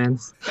hardcore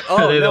bands? Oh,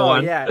 Are they no, the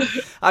one? yeah.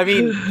 I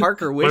mean,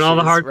 Parker wishes, when all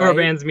the hardcore right?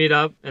 bands meet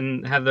up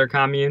and have their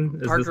commune,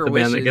 is Parker this the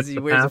wishes band that gets he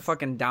the wears pass? a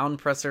fucking down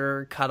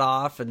presser cut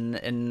off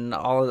and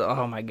all.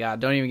 Oh my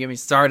god! Don't even get me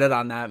started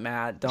on that,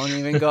 Matt. Don't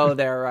even go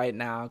there right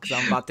now because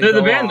I'm about to. They're go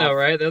the band off. though,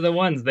 right? They're the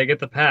ones they get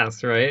the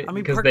pass, right? I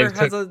mean, because Parker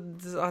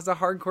has a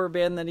hardcore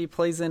band that he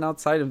plays in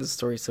outside of his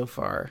story so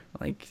far.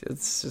 Like,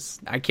 it's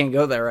just I can't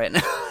go there right now.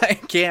 I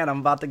can't. I'm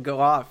about to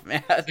go off,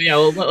 man. Yeah,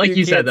 well, like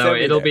you said though,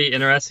 it'll there. be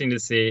interesting to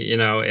see, you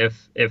know,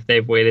 if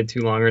they've waited too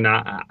long or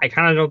not. I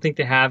kind of don't think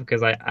they have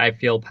because I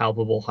feel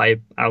palpable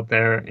hype out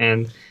there,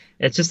 and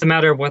it's just a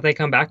matter of what they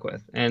come back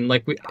with. And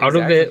like out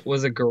of it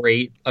was a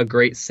great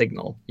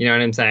signal. You know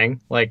what I'm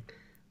saying? Like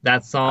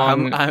that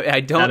song, I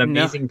don't that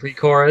amazing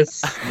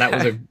pre-chorus, that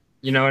was a.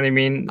 You know what I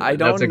mean? I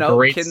don't That's a know.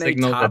 great Can they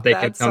signal top that they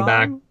that could come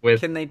back song?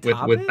 with Can they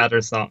top with it? better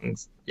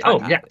songs.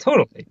 Oh yeah,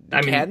 totally. I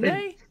mean, Can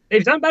they?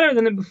 They've done better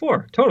than it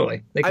before.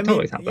 Totally, they can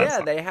totally top that. Yeah,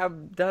 song. they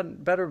have done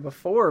better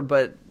before,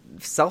 but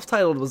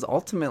self-titled was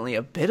ultimately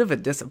a bit of a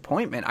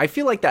disappointment. I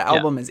feel like that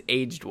album has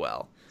aged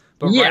well,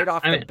 but right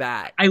off the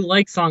bat, I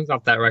like songs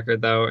off that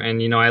record though,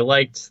 and you know I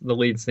liked the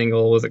lead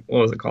single. What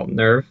was it called?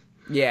 Nerve.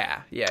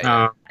 Yeah.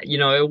 You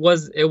know, it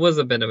was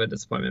a bit of a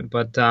disappointment,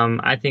 but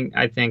I think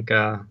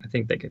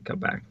they could come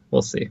back.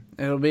 We'll see.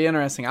 It'll be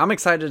interesting. I'm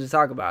excited to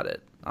talk about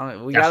it.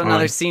 We got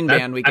another scene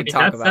band we could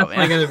talk about. That's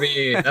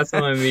definitely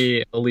gonna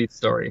be a lead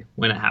story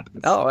when it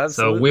happens. Oh,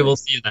 absolutely. So we will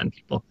see you then,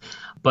 people.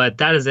 But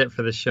that is it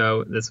for the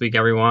show this week,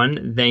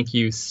 everyone. Thank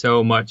you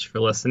so much for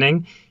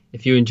listening.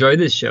 If you enjoyed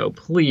this show,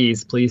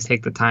 please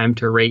take the time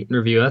to rate and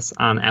review us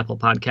on Apple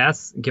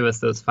Podcasts. Give us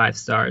those 5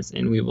 stars,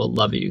 and we will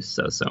love you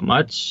so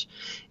much.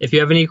 If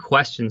you have any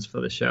questions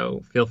for the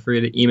show, feel free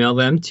to email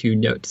them to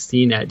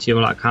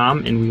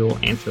notetoscene@gmail.com, and we will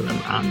answer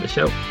them on the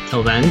show.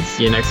 Till then,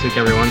 see you next week,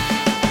 everyone.